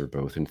Jets are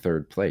both in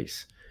third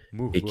place.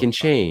 It can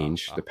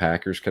change. The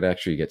Packers could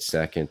actually get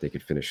second. They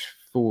could finish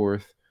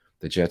fourth.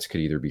 The Jets could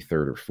either be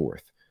third or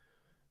fourth.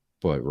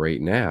 But right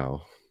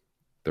now,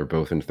 they're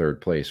both in third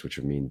place, which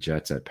would mean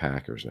Jets at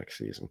Packers next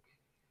season.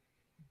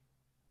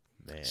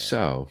 Man.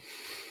 So,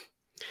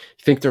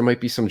 you think there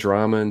might be some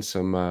drama and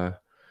some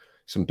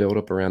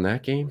build-up around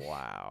that game?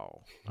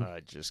 Wow.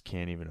 I just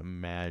can't even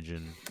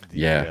imagine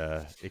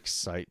the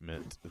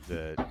excitement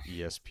that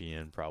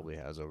ESPN probably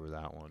has over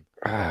that one.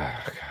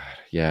 Ah, God.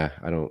 Yeah,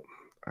 I don't.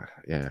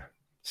 Yeah.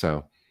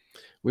 So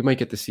we might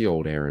get to see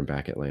old Aaron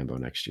back at Lambeau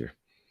next year.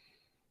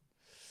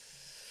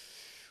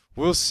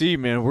 We'll see,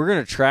 man. We're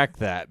going to track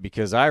that,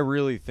 because I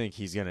really think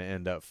he's going to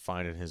end up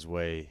finding his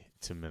way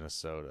to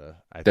Minnesota.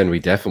 Then we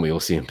definitely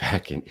will see him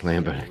back in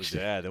Lambeau next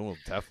year. Yeah, then we'll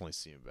definitely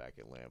see him back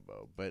at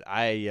Lambeau. But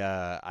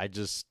I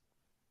just,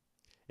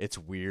 it's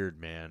weird,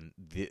 man.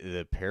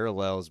 The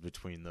parallels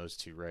between those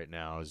two right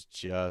now is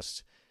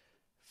just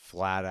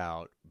flat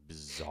out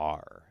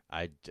bizarre.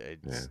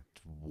 It's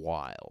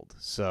wild.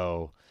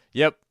 So,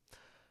 yep,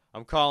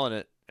 I'm calling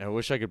it. I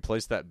wish I could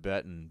place that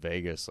bet in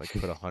Vegas, like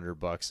put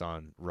 $100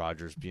 on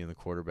Rodgers being the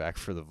quarterback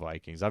for the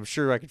Vikings. I'm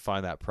sure I could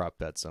find that prop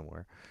bet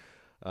somewhere.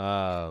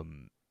 All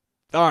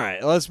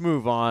right, let's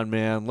move on,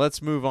 man.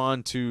 Let's move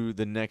on to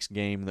the next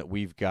game that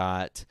we've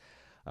got.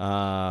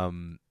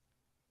 They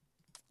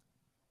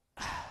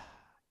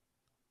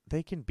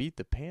can beat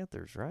the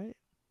Panthers, right?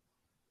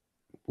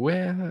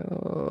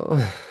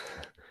 Well,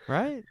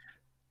 Right?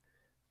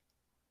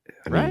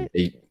 I Right?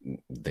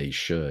 mean, they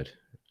should.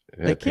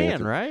 They can,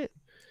 Panthers, right?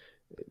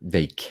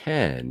 they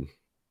can.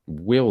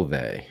 Will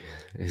they?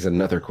 Is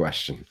another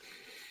question.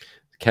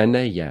 Can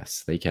they?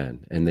 Yes, they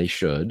can, and they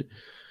should.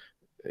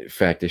 In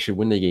fact, they should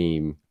win the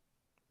game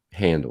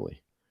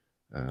handily.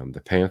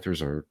 The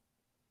Panthers are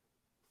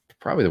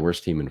probably the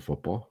worst team in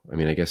football. I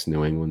mean, I guess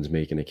New England's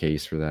making a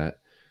case for that,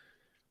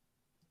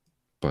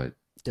 but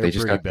They're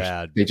pretty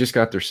bad. They just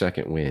got their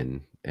second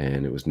win,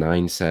 and it was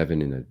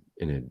 9-7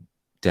 in a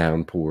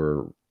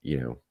downpour,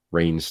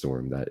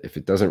 rainstorm. That if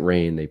it doesn't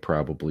rain, they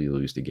probably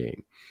lose the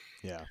game.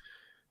 Yeah.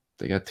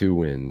 They got 2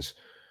 wins.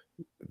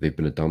 They've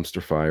been a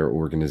dumpster fire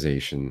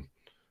organization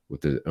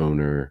with the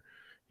owner.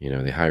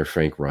 They hire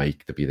Frank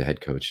Reich to be the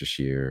head coach this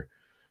year.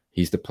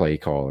 He's the play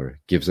caller,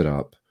 gives it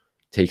up,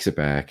 takes it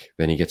back,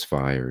 then he gets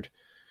fired.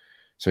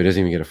 So he doesn't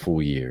even get a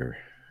full year.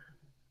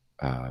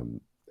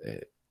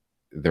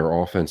 Their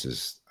offense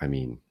is,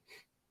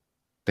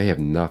 they have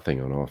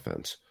nothing on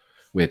offense,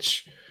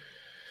 which,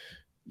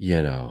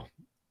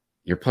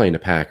 you're playing the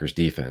Packers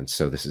defense,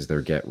 so this is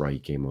their get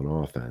right game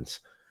on offense.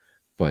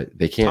 But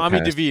they can't Tommy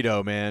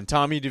DeVito, man.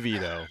 Tommy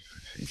DeVito.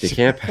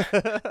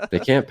 They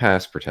can't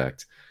pass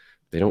protect.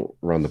 They don't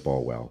run the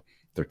ball well.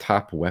 Their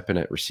top weapon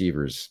at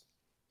receivers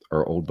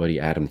are old buddy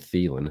Adam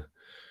Thielen,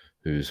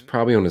 who's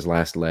probably on his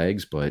last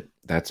legs, but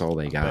that's all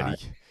they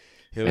got.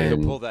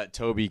 He'll pull that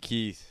Toby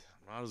Keith.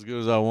 Not as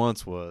good as I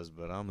once was,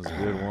 but I'm as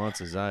good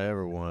once as I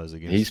ever was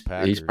against the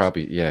Packers.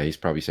 He's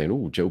probably saying,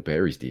 "Oh, Joe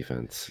Barry's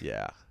defense.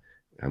 Yeah,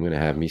 I'm going to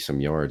have me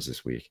some yards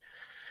this week."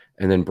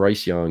 And then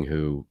Bryce Young,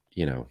 who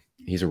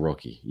he's a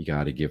rookie. You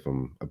got to give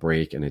him a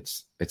break, and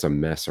it's a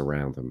mess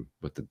around him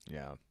with the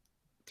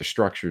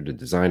structure, the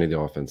design of the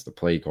offense, the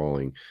play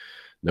calling,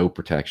 no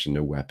protection,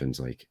 no weapons.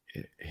 Like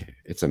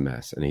it's a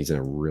mess, and he's in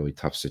a really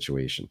tough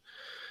situation.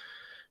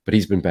 But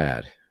he's been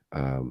bad.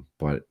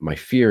 But my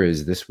fear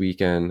is this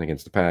weekend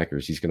against the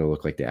Packers, he's going to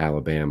look like the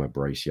Alabama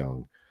Bryce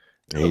Young.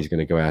 And he's going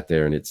to go out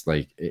there and it's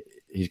like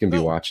he's going to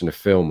be watching a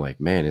film like,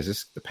 man, is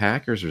this the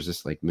Packers or is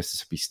this like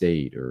Mississippi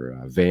State or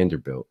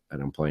Vanderbilt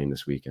that I'm playing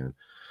this weekend?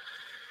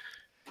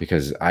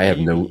 Because I have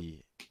no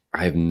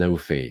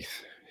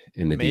faith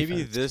in the defense.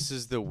 Maybe this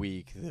is the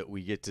week that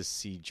we get to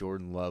see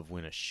Jordan Love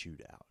win a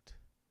shootout.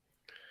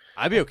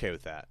 I'd be okay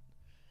with that.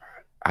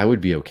 I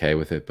would be okay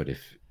with it, but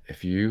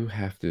if you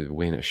have to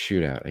win a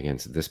shootout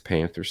against this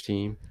Panthers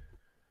team,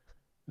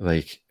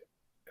 like,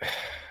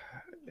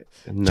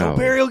 no. Joe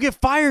Barry will get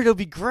fired. It'll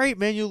be great,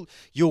 man.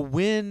 You'll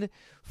win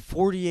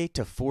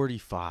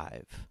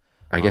 48-45.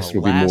 I guess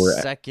it'll be more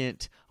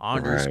second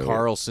Anders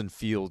Carlson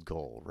field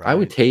goal. Right? I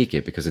would take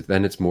it because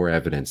then it's more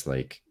evidence.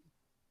 Like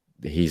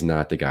he's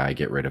not the guy.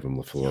 Get rid of him,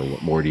 LaFleur.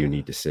 What more do you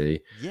need to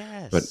see?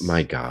 Yes. But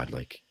my God,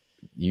 like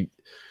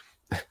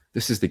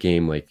this is the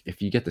game. Like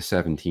if you get the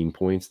 17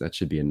 points, that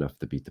should be enough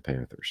to beat the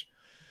Panthers.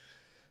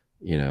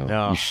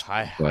 No,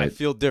 I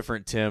feel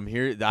different, Tim.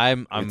 Here,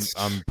 I'm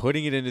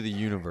putting it into the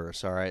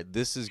universe. All right,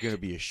 this is going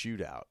to be a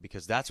shootout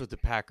because that's what the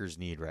Packers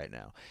need right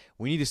now.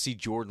 We need to see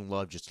Jordan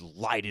Love just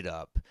light it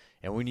up,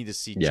 and we need to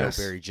see Joe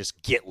Barry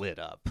just get lit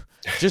up.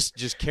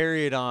 Just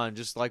carry it on,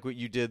 just like what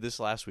you did this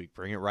last week.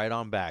 Bring it right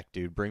on back,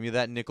 dude. Bring me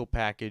that nickel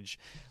package.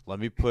 Let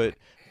me put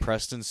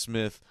Preston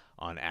Smith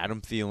on Adam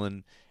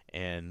Thielen,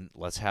 and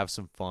let's have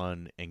some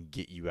fun and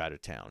get you out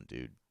of town,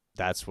 dude.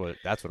 That's what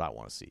I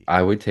want to see.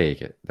 I would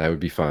take it. That would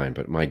be fine.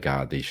 But my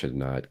God, they should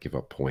not give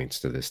up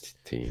points to this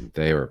team.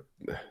 They're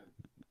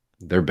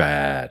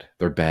bad.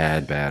 They're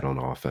bad on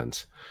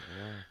offense,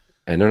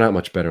 and they're not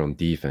much better on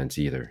defense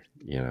either.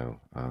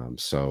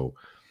 So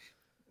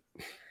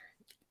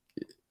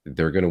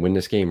they're going to win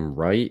this game,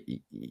 right?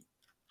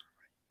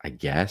 I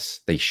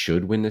guess they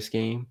should win this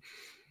game.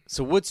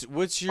 So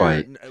what's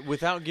your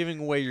without giving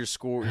away your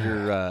score,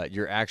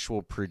 your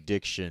actual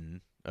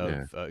prediction?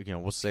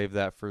 We'll save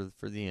that for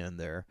the end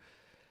there.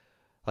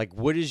 Like,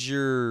 what is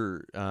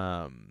your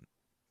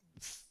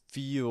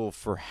feel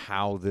for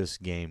how this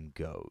game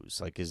goes?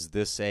 Like, is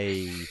this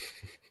a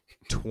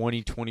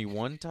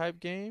 2021 type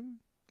game,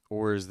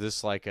 or is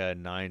this like a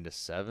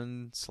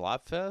 9-7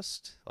 slot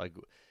fest? Like,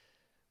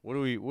 what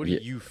do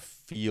you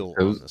feel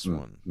on this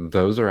one?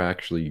 Those are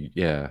actually,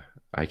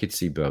 I could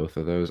see both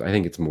of those. I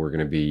think it's more going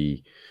to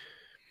be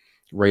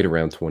right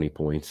around 20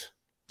 points.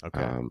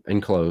 Okay.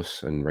 And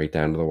close and right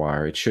down to the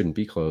wire. It shouldn't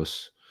be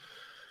close.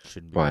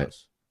 Shouldn't be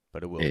close,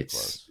 but it will be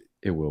close.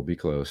 It will be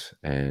close.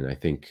 And I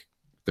think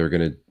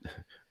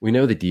we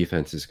know the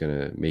defense is going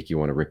to make you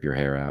want to rip your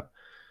hair out.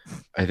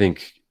 I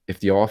think if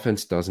the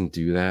offense doesn't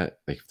do that,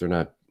 like if they're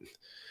not,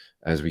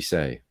 as we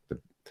say,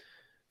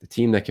 the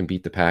team that can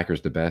beat the Packers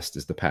the best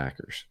is the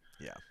Packers.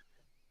 Yeah.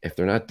 if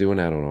they're not doing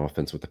that on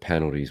offense with the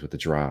penalties, with the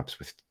drops,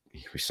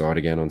 we saw it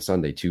again on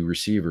Sunday, 2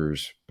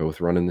 receivers both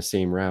running the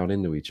same route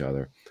into each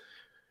other.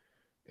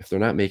 If they're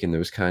not making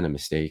those kind of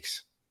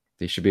mistakes,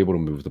 they should be able to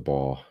move the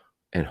ball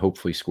and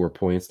hopefully score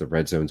points. The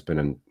red zone's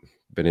been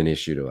an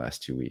issue the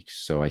last 2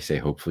 weeks. So I say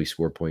hopefully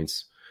score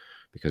points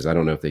because I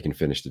don't know if they can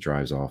finish the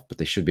drives off, but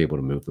they should be able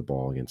to move the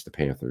ball against the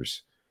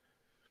Panthers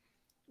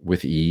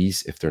with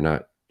ease if they're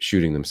not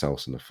shooting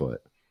themselves in the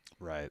foot.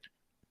 Right.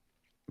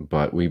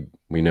 But we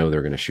know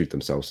they're going to shoot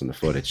themselves in the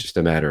foot. It's just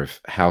a matter of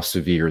how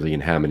severely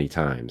and how many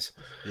times.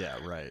 Yeah,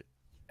 right.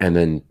 And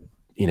then,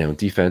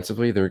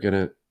 defensively, they're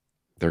going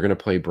to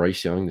play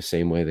Bryce Young the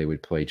same way they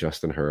would play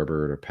Justin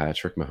Herbert or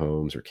Patrick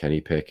Mahomes or Kenny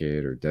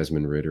Pickett or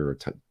Desmond Ridder or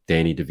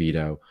Danny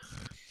DeVito.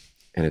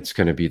 And it's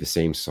going to be the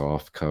same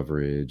soft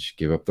coverage,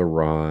 give up the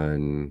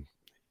run.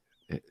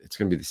 It's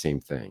going to be the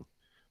same thing.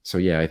 So,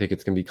 yeah, I think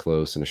it's going to be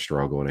close and a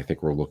struggle, and I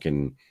think we're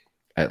looking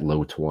at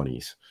low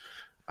 20s.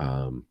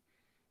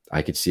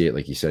 I could see it,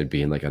 like you said,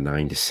 being like a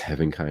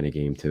 9-7 kind of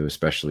game too,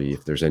 especially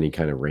if there's any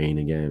kind of rain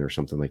again or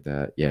something like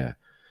that. Yeah.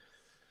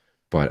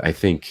 But I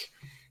think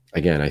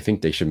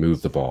they should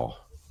move the ball.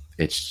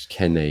 It's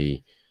can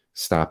they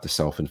stop the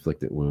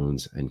self-inflicted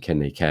wounds and can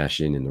they cash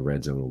in the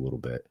red zone a little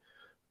bit?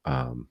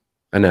 And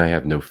I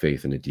have no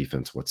faith in the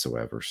defense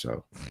whatsoever.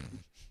 So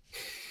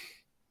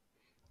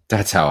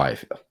that's how I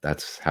feel.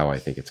 That's how I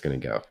think it's going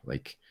to go.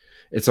 Like,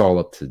 it's all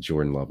up to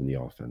Jordan Love and the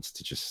offense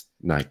to just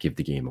not give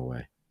the game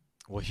away.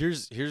 Well,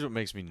 here's what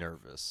makes me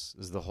nervous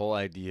is the whole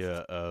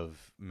idea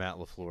of Matt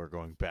LaFleur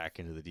going back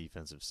into the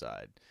defensive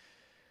side.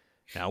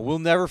 Now, we'll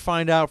never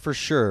find out for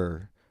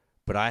sure,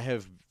 but I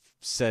have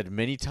said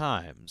many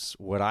times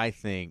what I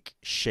think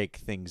shake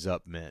things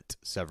up meant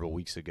several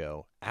weeks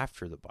ago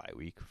after the bye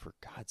week. For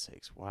God's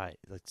sakes, why?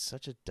 Like,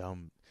 such a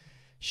dumb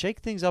shake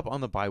things up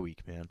on the bye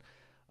week, man.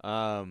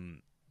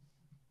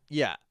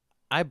 Yeah,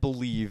 I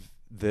believe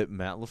that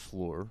Matt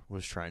LaFleur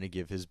was trying to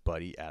give his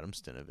buddy Adam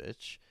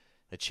Stenavich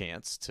a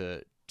chance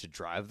to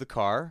drive the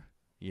car.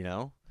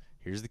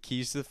 Here's the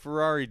keys to the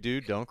Ferrari,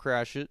 dude. Don't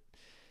crash it.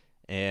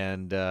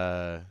 And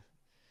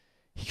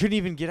he couldn't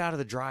even get out of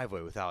the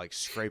driveway without like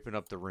scraping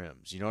up the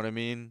rims. You know what I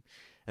mean? And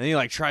then he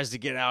like tries to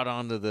get out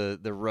onto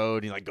the road.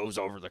 And he like goes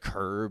over the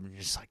curb, and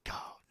you're just like,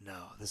 oh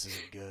no, this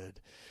isn't good.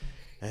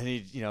 And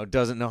he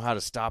doesn't know how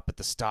to stop at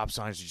the stop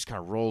signs. So he just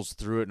kind of rolls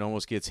through it and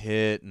almost gets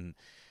hit. And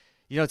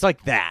it's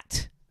like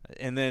that.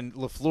 And then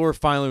LaFleur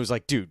finally was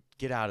like, dude,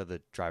 get out of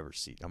the driver's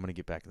seat. I'm going to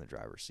get back in the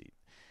driver's seat.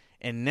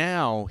 And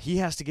now he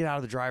has to get out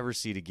of the driver's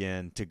seat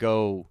again to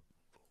go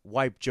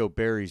wipe Joe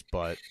Barry's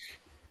butt.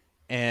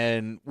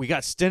 And we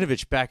got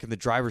Stenavich back in the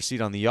driver's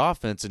seat on the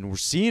offense, and we're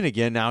seeing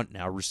again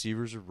now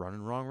receivers are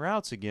running wrong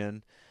routes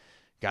again.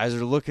 Guys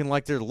are looking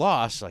like they're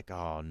lost. Like,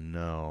 oh,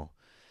 no.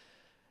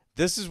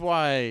 This is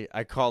why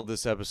I called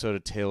this episode A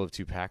Tale of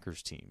Two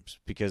Packers Teams,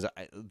 because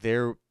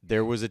there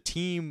was a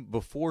team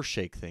before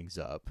Shake Things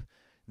Up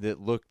that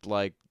looked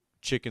like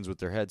chickens with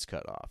their heads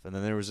cut off. And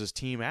then there was this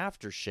team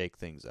after Shake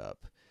Things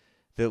Up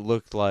that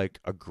looked like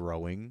a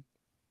growing,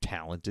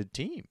 talented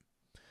team.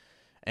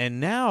 And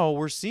now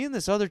we're seeing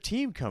this other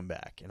team come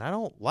back, and I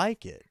don't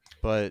like it.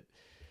 But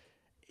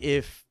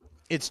if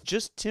it's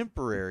just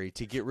temporary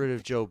to get rid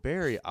of Joe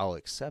Barry, I'll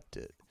accept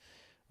it.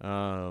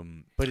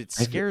 But it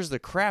scares the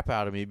crap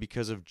out of me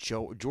because of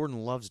Jordan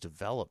Love's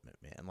development,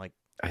 man. Like,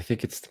 I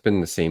think it's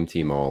been the same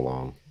team all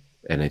along,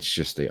 and it's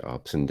just the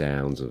ups and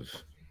downs of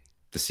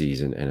the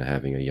season and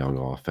having a young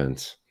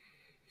offense.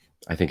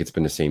 I think it's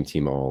been the same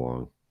team all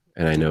along.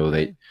 And I know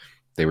they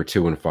were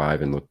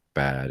 2-5 and looked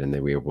bad, and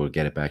they were able to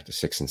get it back to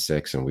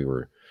 6-6, and we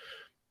were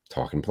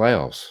talking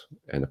playoffs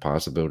and the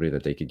possibility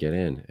that they could get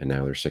in, and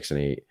now they're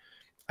 6-8.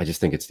 I just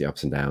think it's the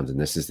ups and downs,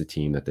 and this is the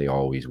team that they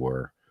always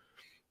were.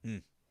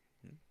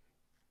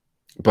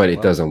 But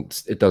it does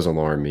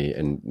alarm me,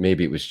 and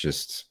maybe it was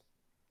just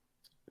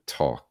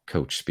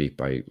coach speak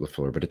by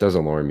LaFleur, but it does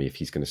alarm me if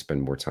he's going to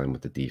spend more time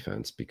with the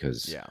defense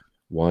because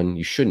one,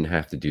 you shouldn't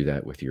have to do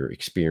that with your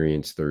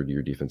experienced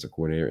third-year defensive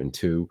coordinator, and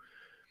two,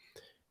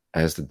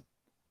 as the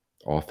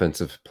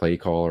offensive play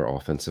caller,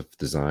 offensive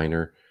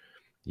designer,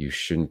 you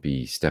shouldn't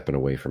be stepping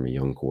away from a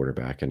young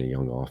quarterback and a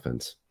young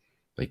offense.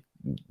 Like,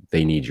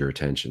 they need your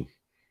attention.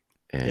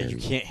 And you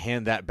can't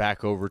hand that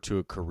back over to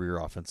a career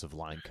offensive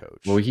line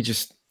coach. Well,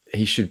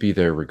 he should be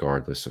there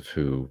regardless of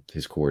who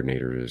his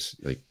coordinator is.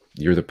 Like,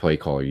 you're the play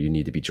caller. You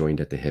need to be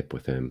joined at the hip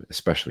with him,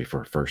 especially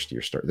for a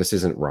first-year start. This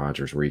isn't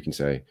Rodgers where you can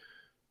say,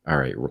 all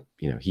right,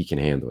 he can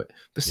handle it.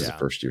 This is a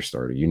first-year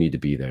starter. You need to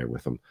be there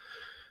with him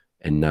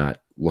and not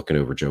looking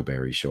over Joe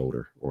Barry's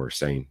shoulder or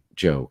saying,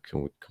 Joe,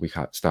 can we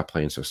stop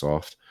playing so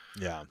soft?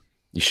 Yeah.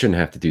 You shouldn't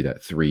have to do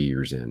that 3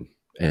 years in.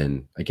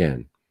 And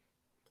again,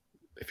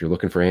 if you're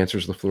looking for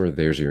answers, LaFleur,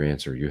 there's your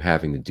answer. You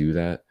having to do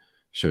that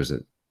shows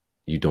that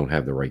you don't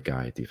have the right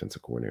guy at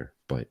defensive coordinator.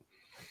 But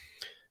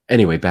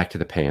anyway, back to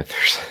the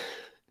Panthers.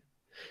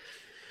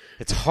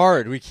 It's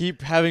hard. We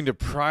keep having to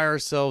pry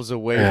ourselves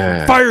away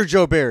from fire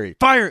Joe Barry.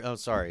 Fire. Oh,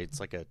 sorry. It's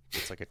like a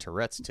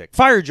Tourette's tick.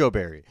 Fire Joe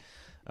Barry.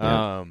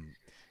 Yeah.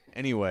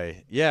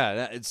 Anyway,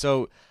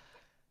 so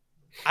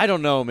I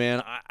don't know,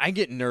 man. I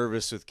get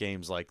nervous with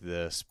games like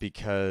this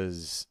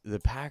because the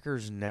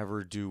Packers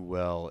never do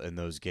well in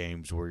those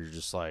games where you're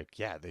just like,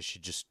 yeah, they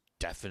should just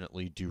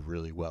definitely do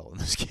really well in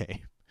this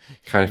game.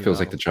 Kind of You feels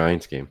like the know?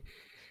 Giants game.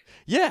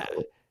 Yeah,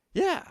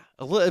 yeah,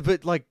 a little,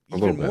 but like A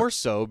little even bit. more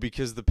so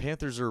because the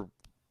Panthers are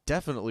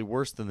definitely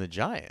worse than the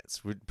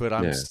Giants. But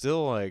I'm Yeah.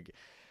 still like,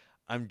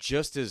 I'm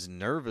just as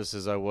nervous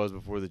as I was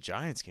before the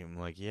Giants game. I'm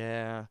like,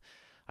 yeah,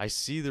 I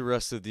see the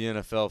rest of the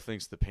NFL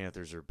thinks the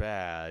Panthers are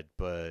bad,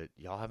 but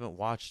y'all haven't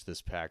watched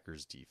this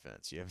Packers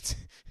defense. You haven't,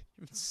 you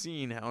haven't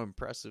seen how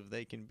impressive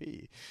they can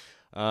be.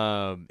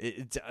 So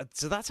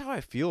that's how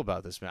I feel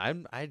about this,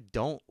 man. I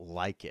don't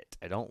like it.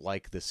 I don't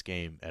like this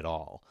game at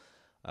all.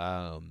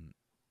 Um,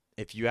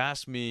 if you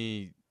ask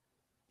me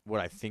what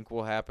I think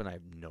will happen, I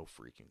have no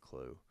freaking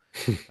clue.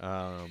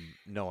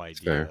 No It's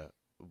fair. idea.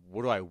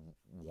 What do I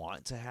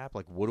want to happen?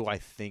 Like, what do I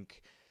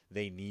think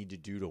they need to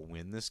do to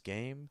win this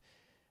game?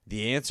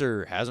 The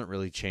answer hasn't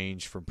really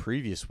changed from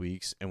previous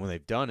weeks, and when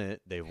they've done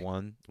it, they've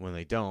won. When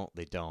they don't,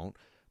 they don't.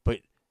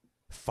 But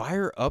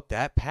fire up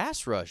that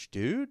pass rush,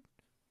 dude.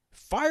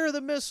 Fire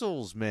the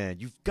missiles, man.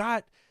 You've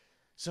got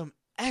some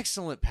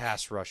excellent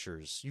pass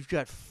rushers. You've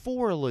got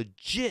 4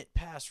 legit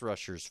pass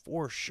rushers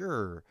for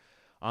sure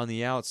on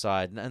the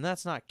outside, and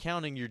that's not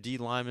counting your D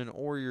lineman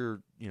or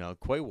your,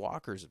 Quay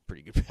Walker's a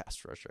pretty good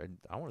pass rusher.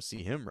 I want to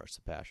see him rush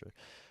the passer.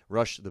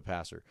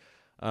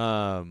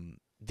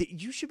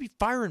 You should be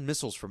firing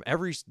missiles from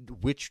every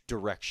which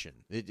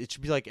direction. It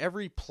should be like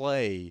every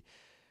play.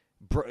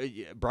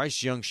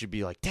 Bryce Young should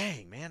be like,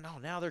 dang, man, oh,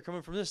 now they're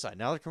coming from this side.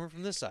 Now they're coming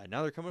from this side.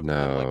 Now they're coming from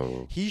that. Like,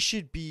 No. he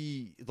should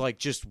be like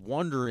just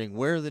wondering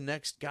where the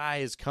next guy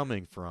is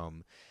coming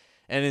from.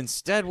 And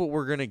instead, what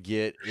we're going to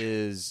get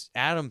is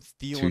Adam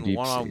Two Thielen deep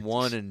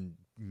one-on-one safeties. and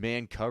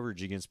man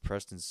coverage against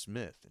Preston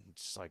Smith. And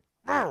it's just like,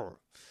 "Arr."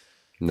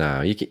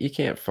 No, you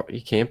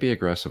can't be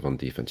aggressive on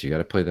defense. You got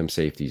to play them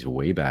safeties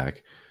way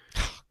back.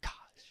 Oh, gosh.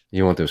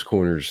 You want those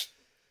corners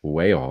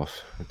way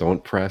off.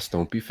 Don't press.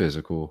 Don't be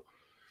physical.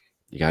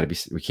 You got to be.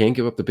 We can't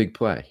give up the big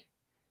play.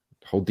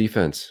 Whole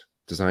defense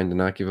designed to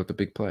not give up the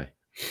big play,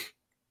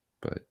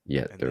 but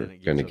yet And they're then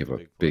it going gives to up give the up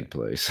big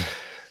play. big plays.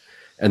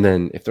 And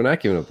then if they're not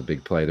giving up the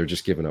big play, they're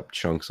just giving up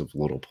chunks of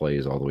little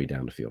plays all the way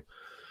down the field.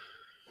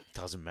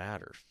 Doesn't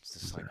matter. It's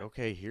just like,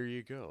 okay, here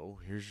you go.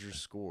 Here's your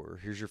score.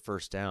 Here's your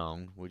first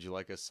down. Would you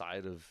like a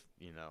side of,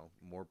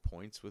 more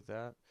points with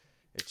that?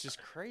 It's just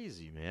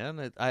crazy, man.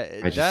 That's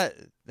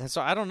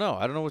I don't know.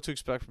 I don't know what to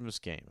expect from this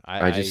game.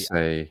 I just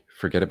say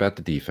forget about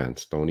the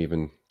defense. Don't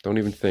even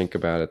think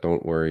about it.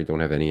 Don't worry. Don't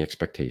have any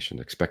expectation.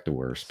 Expect the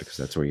worst because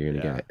that's what you're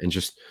going to Yeah. get. And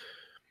just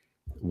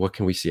what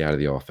can we see out of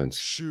the offense?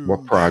 Shoot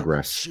What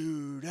progress?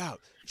 Shoot out.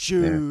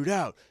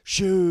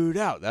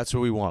 That's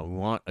what we want. We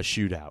want a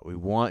shootout. We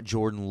want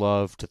Jordan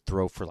Love to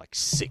throw for like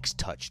 6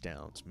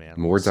 touchdowns, man.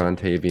 More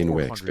Dontavian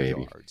Wicks, 400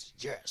 baby. yards.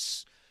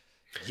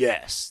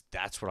 Yes.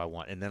 That's what I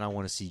want. And then I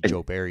want to see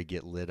Joe Barry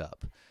get lit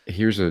up.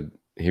 Here's a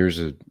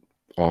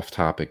off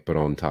topic but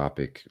on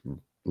topic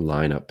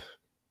lineup,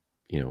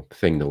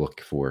 thing to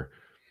look for.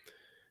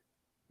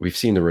 We've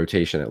seen the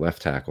rotation at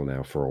left tackle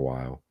now for a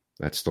while.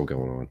 That's still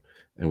going on.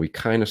 And we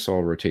kind of saw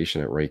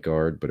rotation at right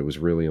guard, but it was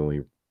really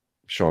only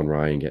Sean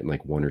Ryan getting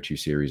like 1 or 2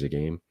 series a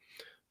game.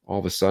 All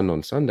of a sudden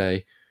on Sunday,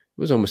 it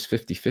was almost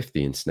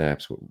 50-50 in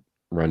snaps with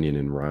Runyon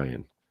and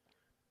Ryan.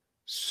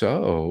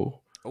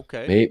 So,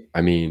 Okay.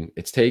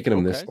 it's taken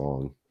them this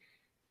long.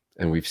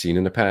 And we've seen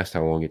in the past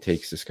how long it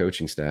takes this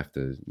coaching staff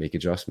to make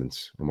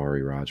adjustments,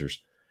 Amari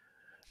Rodgers.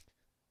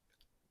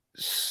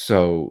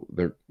 So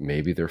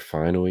they're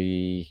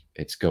finally,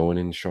 it's going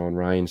in Sean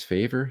Ryan's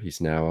favor.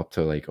 He's now up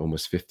to like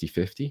almost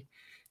 50-50.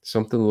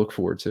 Something to look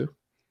forward to.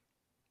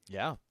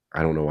 Yeah.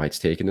 I don't know why it's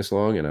taken this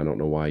long, and I don't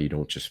know why you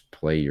don't just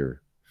play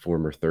your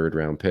former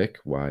 3rd-round pick,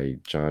 why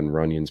John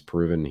Runyon's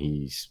proven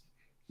he's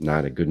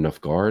not a good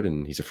enough guard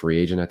and he's a free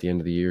agent at the end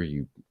of the year.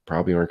 You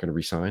probably aren't going to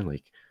resign.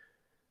 Like,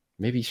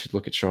 maybe you should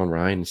look at Sean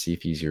Ryan and see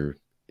if he's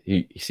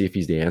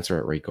the answer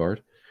at right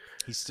guard.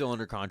 He's still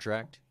under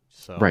contract.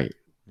 So Right.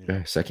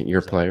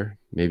 Second-year player.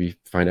 Maybe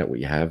find out what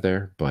you have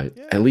there. But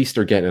at least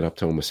they're getting it up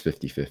to almost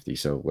 50-50.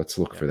 So let's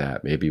look for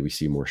that. Maybe we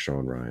see more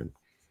Sean Ryan.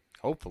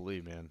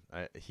 Hopefully, man.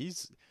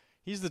 He's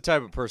the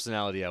type of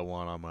personality I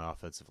want on my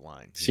offensive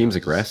line. Seems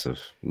aggressive,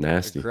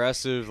 nasty.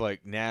 Aggressive,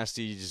 like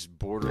nasty, just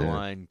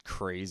borderline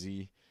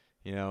crazy.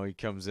 He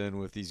comes in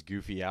with these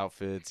goofy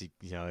outfits.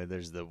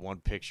 There's the one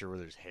picture where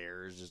there's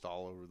hairs just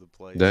all over the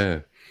place. Yeah.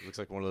 It looks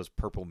like one of those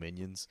purple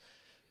minions.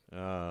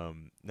 No,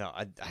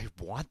 I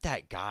want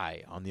that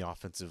guy on the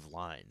offensive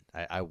line.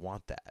 I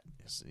want that,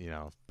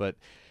 But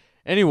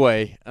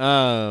anyway,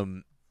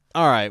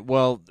 all right.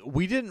 Well,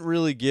 we didn't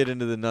really get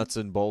into the nuts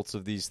and bolts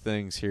of these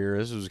things here.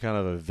 This was kind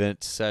of an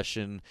event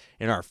session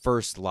in our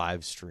first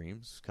live stream.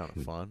 It's kind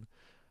of fun.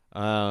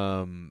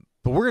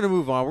 But we're gonna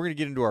move on. We're gonna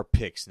get into our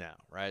picks now,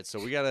 right? So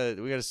we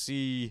gotta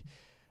see.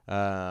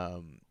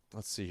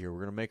 Let's see here.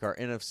 We're gonna make our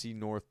NFC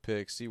North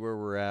picks. See where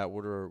we're at.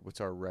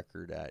 What's our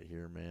record at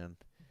here, man?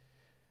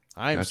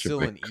 I am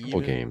still in couple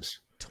even. games.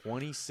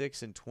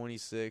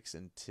 26-26,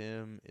 and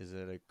Tim is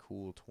at a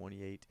cool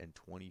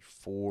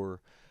 28-24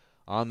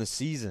 on the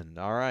season.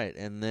 All right,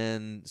 and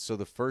then so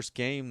the first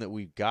game that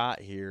we've got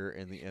here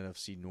in the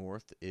NFC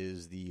North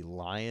is the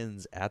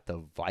Lions at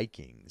the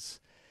Vikings.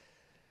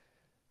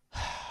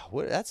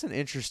 That's an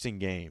interesting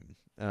game.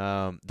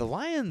 The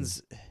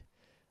Lions,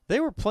 they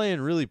were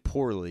playing really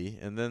poorly,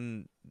 and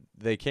then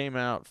they came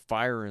out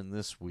firing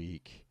this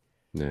week.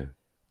 Yeah.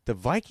 The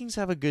Vikings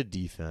have a good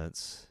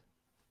defense.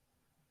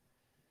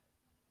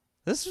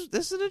 This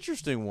is an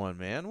interesting one,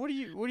 man. Who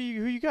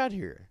you got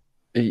here?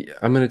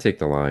 I'm going to take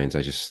the Lions.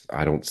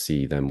 I don't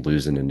see them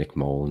losing to Nick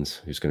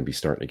Mullins, who's going to be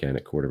starting again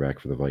at quarterback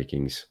for the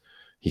Vikings.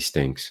 He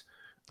stinks.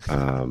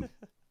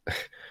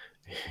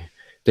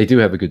 They do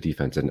have a good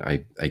defense, and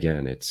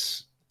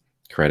it's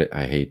credit.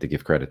 I hate to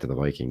give credit to the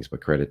Vikings,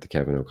 but credit to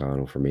Kevin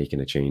O'Connell for making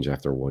a change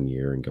after 1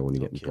 year and going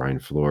and getting Brian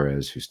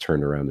Flores, who's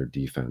turned around their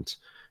defense.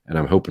 And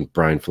I'm hoping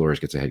Brian Flores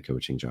gets a head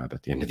coaching job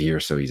at the end of the year,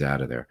 so he's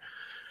out of there.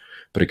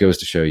 But it goes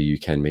to show you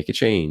can make a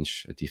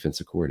change, a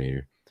defensive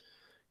coordinator.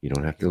 You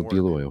don't have to be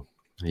loyal.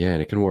 Yeah,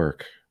 and it can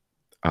work.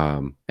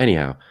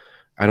 Anyhow,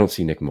 I don't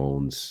see Nick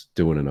Mullins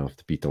doing enough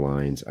to beat the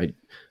Lions. The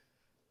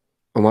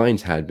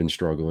Lions had been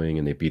struggling,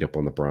 and they beat up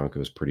on the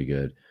Broncos pretty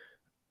good.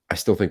 I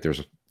still think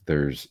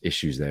there's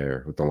issues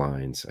there with the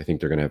Lions. I think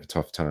they're going to have a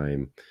tough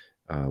time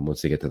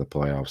once they get to the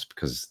playoffs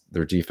because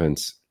their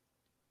defense,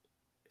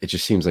 it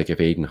just seems like if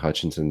Aiden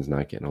Hutchinson's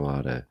not getting a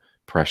lot of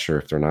pressure,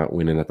 if they're not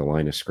winning at the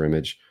line of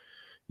scrimmage,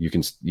 you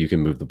can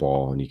move the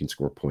ball and you can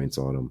score points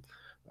on them.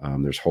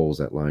 There's holes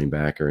at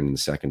linebacker and in the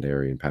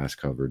secondary and pass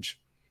coverage.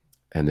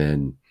 And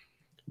then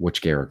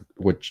which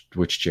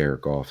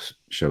Jared Goff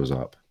shows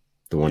up?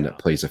 The one that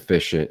plays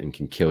efficient and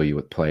can kill you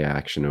with play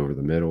action over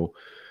the middle,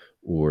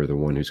 or the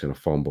one who's going to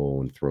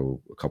fumble and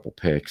throw a couple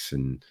picks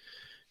and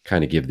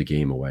kind of give the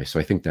game away. So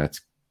I think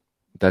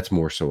that's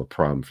more so a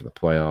problem for the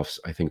playoffs.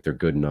 I think they're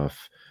good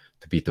enough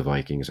to beat the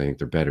Vikings. I think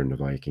they're better than the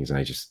Vikings. And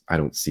I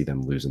don't see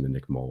them losing to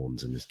Nick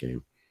Mullins in this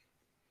game.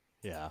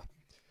 Yeah.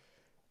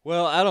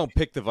 Well, I don't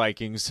pick the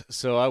Vikings,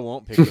 so I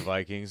won't pick the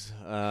Vikings.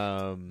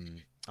 I'll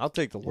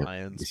take the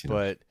Lions,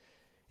 but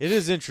it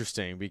is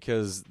interesting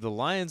because the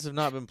Lions have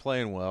not been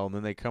playing well, and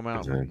then they come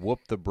out and whoop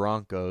the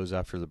Broncos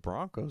after the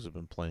Broncos have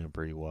been playing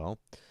pretty well.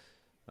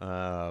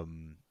 What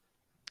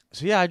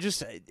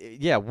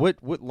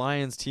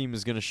Lions team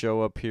is going to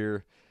show up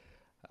here?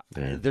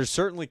 Yeah. They're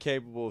certainly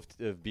capable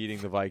of beating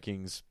the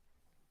Vikings.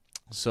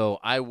 So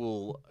I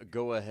will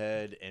go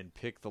ahead and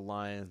pick the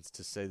Lions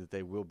to say that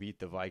they will beat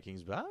the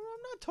Vikings, but I'm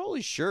not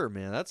totally sure,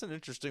 man. That's an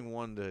interesting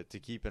one to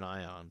keep an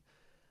eye on.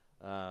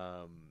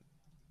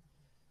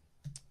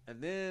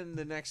 And then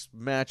the next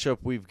matchup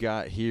we've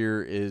got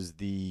here is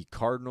the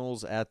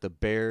Cardinals at the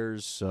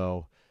Bears.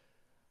 So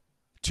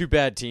two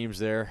bad teams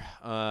there.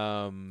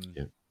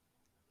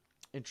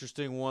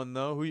 Interesting one,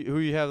 though. Who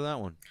you have in that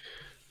one?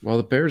 Well,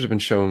 the Bears have been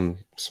showing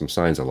some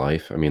signs of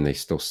life. I mean, they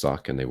still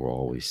suck, and they will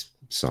always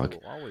suck. They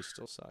will always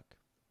still suck.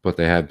 But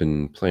they have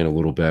been playing a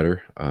little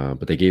better.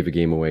 But they gave a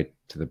game away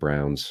to the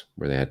Browns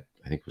where they had,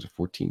 I think it was a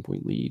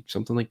 14-point lead,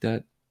 something like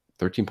that.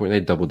 13-point. They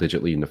had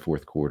double-digit lead in the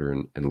fourth quarter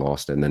and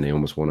lost it, and then they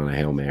almost won on a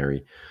Hail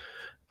Mary.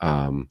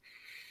 So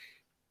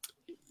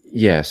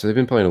they've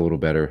been playing a little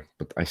better,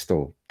 but I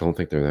still don't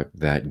think they're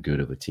that good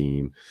of a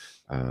team.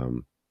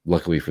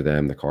 Luckily for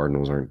them, the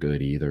Cardinals aren't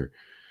good either.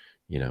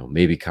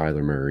 Maybe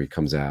Kyler Murray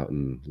comes out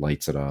and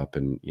lights it up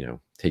and,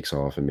 takes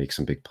off and makes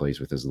some big plays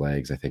with his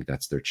legs. I think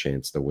that's their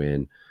chance to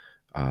win.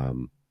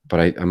 But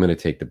I'm going to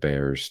take the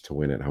Bears to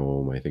win at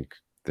home. I think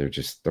they're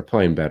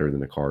playing better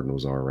than the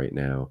Cardinals are right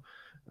now.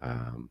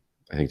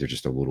 I think they're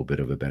just a little bit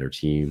of a better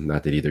team.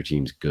 Not that either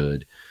team's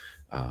good,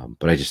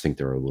 but I just think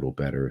they're a little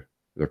better.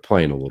 They're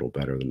playing a little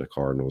better than the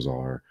Cardinals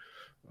are.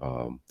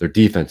 Their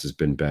defense has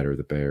been better,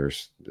 the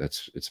Bears.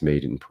 It's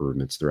made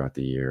improvements throughout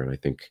the year, and I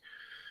think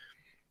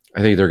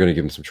they're going to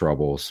give them some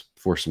troubles,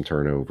 force some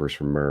turnovers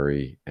from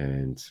Murray,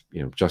 and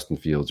Justin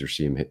Fields, or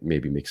see him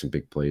maybe make some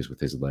big plays with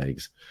his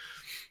legs,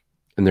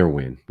 and they'll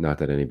win. Not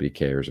that anybody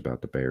cares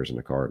about the Bears and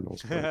the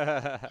Cardinals, but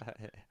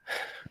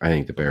I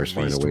think the Bears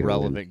find a way to win.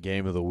 Relevant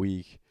game of the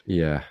week.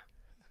 Yeah.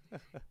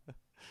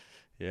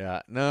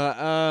 Yeah.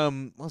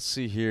 No. Let's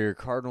see here.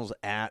 Cardinals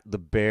at the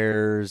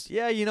Bears.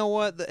 Yeah. You know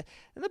what? The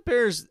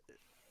Bears.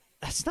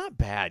 That's not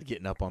bad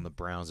getting up on the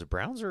Browns. The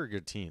Browns are a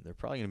good team. They're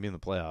probably going to be in the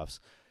playoffs.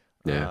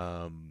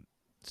 Yeah.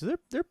 So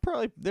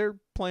they're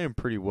playing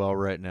pretty well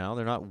right now.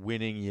 They're not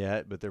winning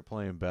yet, but they're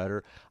playing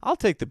better. I'll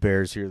take the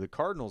Bears here. The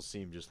Cardinals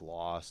seem just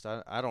lost.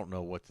 I don't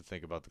know what to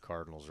think about the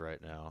Cardinals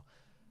right now.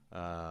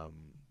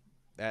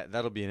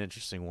 That'll be an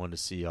interesting one to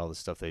see all the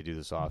stuff they do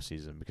this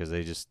offseason because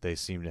they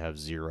seem to have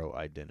zero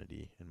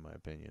identity, in my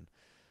opinion.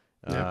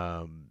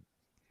 Yeah.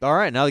 All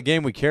right, now the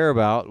game we care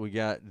about, we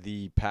got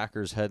the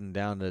Packers heading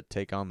down to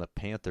take on the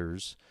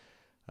Panthers.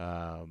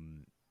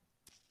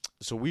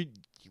 So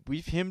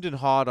we've hemmed and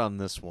hawed on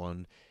this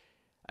one.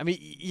 I mean,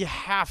 you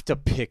have to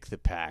pick the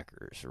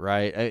Packers,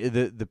 right?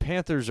 The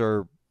Panthers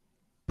are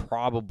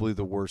probably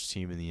the worst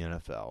team in the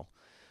NFL.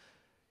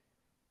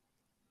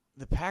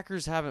 the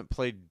Packers haven't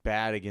played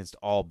bad against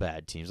all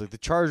bad teams. Like the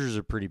Chargers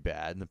are pretty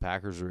bad, and the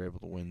Packers were able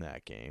to win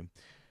that game.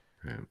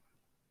 Yeah.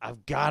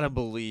 I've got to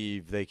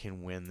believe they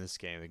can win this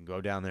game. They can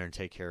go down there and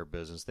take care of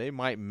business. They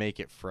might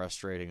make it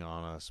frustrating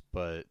on us,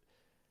 but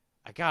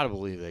I got to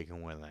believe they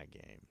can win that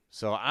game.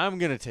 So I'm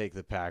going to take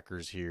the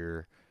Packers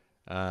here.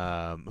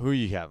 Who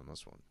you have in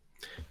this one?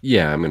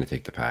 Yeah, I'm going to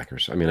take the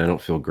Packers. I mean, I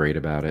don't feel great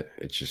about it.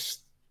 It's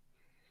just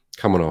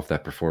coming off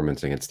that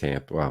performance against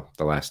Tampa. Well,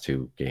 the last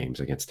two games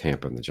against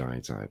Tampa and the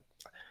Giants.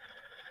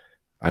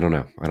 I don't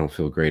know. I don't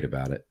feel great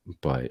about it,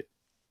 but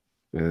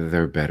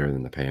they're better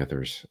than the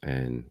Panthers.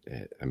 And,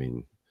 I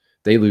mean,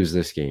 they lose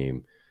this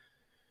game,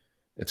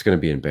 it's going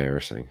to be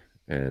embarrassing.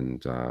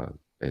 And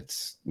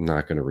it's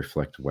not going to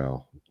reflect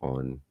well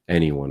on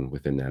anyone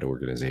within that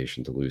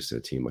organization to lose to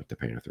a team like the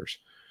Panthers.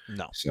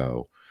 No.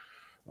 So,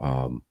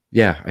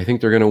 yeah, I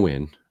think they're going to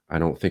win. I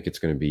don't think it's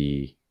going to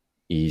be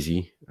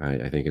easy.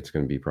 I think it's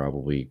going to be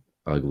probably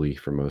ugly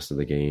for most of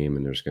the game,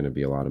 and there's going to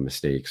be a lot of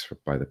mistakes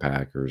by the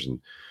Packers.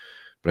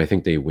 But I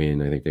think they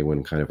win. I think they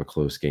win kind of a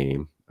close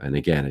game. And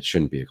again, it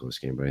shouldn't be a close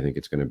game, but I think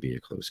it's going to be a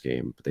close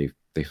game. But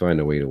they find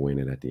a way to win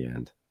it at the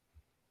end.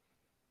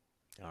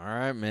 All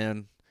right,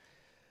 man.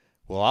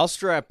 Well, I'll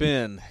strap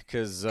in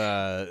because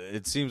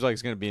it seems like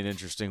it's going to be an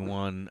interesting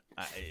one.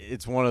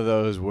 It's one of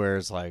those where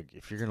it's like,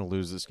 if you're going to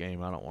lose this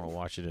game, I don't want to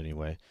watch it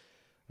anyway.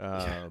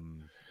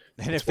 And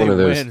if they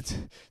win,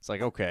 it's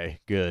like, okay,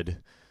 good.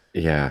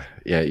 Yeah.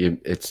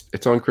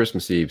 It's on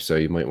Christmas Eve, so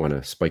you might want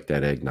to spike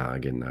that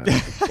eggnog and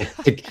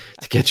to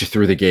get you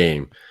through the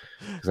game,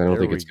 because I don't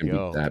think it's going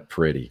to be that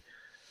pretty.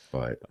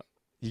 But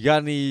you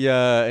got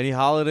any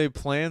holiday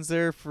plans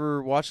there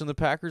for watching the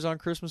Packers on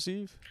Christmas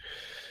Eve?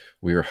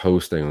 We are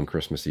hosting on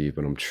Christmas Eve,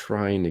 but I'm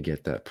trying to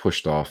get that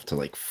pushed off to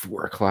like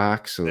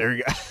 4:00, so there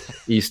you go.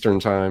 Eastern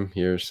time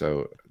here,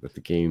 so that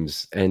the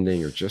game's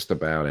ending or just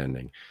about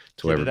ending.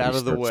 Get it out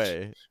of the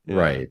way.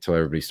 Right, till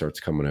everybody starts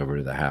coming over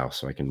to the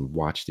house so I can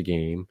watch the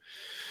game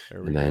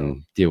and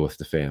then deal with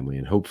the family.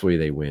 And hopefully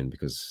they win,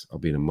 because I'll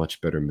be in a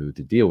much better mood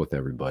to deal with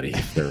everybody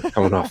if they're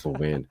coming off a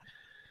win.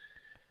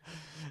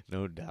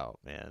 No doubt,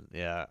 man.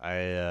 Yeah,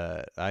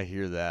 I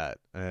hear that.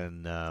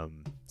 And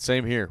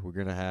same here. We're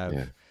going to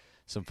have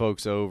some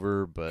folks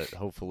over, but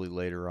hopefully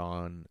later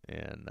on,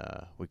 and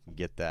we can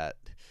get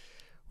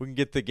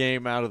the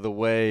game out of the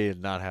way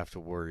and not have to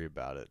worry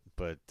about it.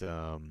 But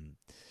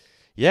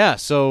yeah,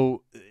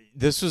 so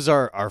this was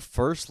our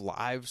first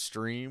live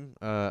stream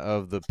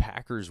of the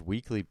Packers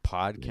Weekly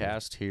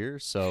podcast here.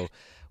 So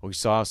we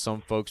saw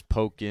some folks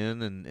poke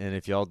in, and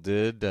if y'all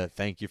did,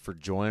 thank you for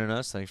joining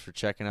us. Thanks for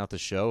checking out the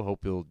show.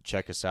 Hope you'll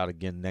check us out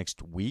again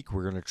next week.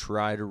 We're going to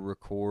try to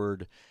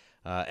record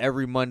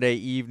every Monday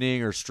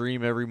evening, or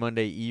stream every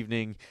Monday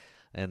evening.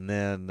 And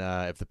then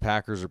if the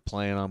Packers are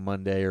playing on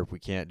Monday, or if we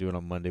can't do it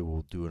on Monday,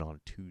 we'll do it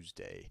on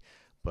Tuesday.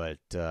 But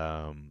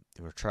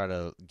we'll try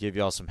to give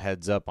y'all some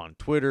heads up on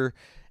Twitter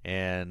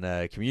and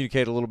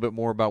communicate a little bit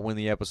more about when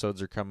the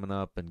episodes are coming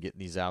up and getting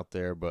these out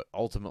there. But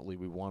ultimately,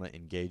 we want to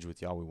engage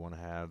with y'all. We want to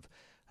have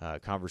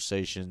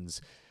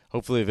conversations.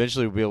 Hopefully,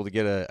 eventually, we'll be able to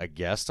get a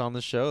guest on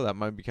the show. That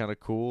might be kind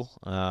of cool.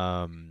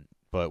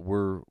 But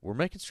we're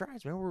making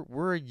strides, man.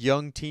 We're a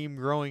young team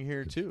growing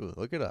here too.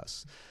 Look at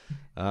us.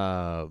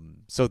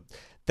 So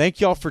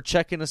thank y'all for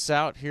checking us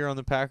out here on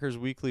the Packers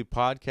Weekly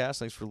podcast.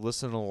 Thanks for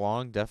listening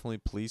along. Definitely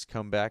please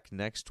come back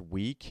next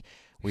week.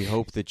 We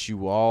hope that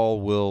you all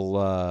will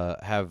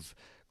have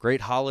great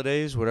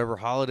holidays, whatever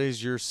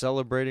holidays you're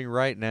celebrating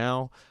right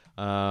now.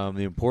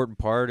 The important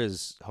part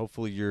is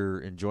hopefully you're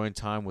enjoying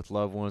time with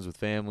loved ones, with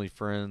family,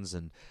 friends,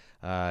 and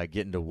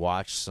getting to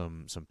watch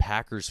some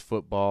Packers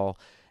football.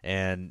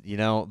 And, you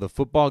know, the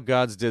football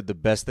gods did the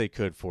best they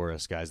could for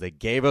us, guys. They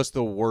gave us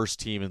the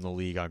worst team in the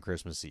league on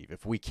Christmas Eve.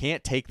 If we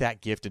can't take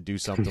that gift and do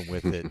something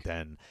with it,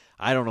 then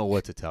I don't know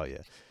what to tell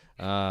you.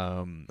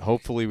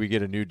 Hopefully we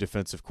get a new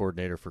defensive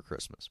coordinator for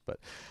Christmas. But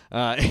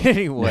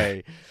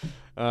anyway,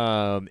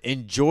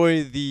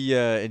 enjoy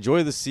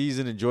the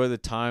season. Enjoy the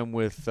time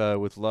with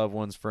loved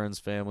ones, friends,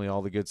 family,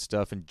 all the good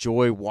stuff.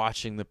 Enjoy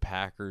watching the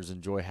Packers.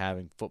 Enjoy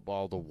having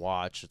football to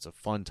watch. It's a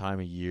fun time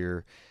of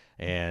year.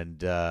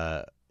 And,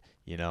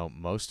 you know,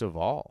 most of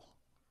all,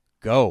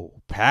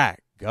 go,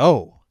 Pack,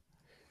 go.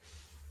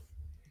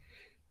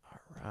 All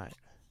right.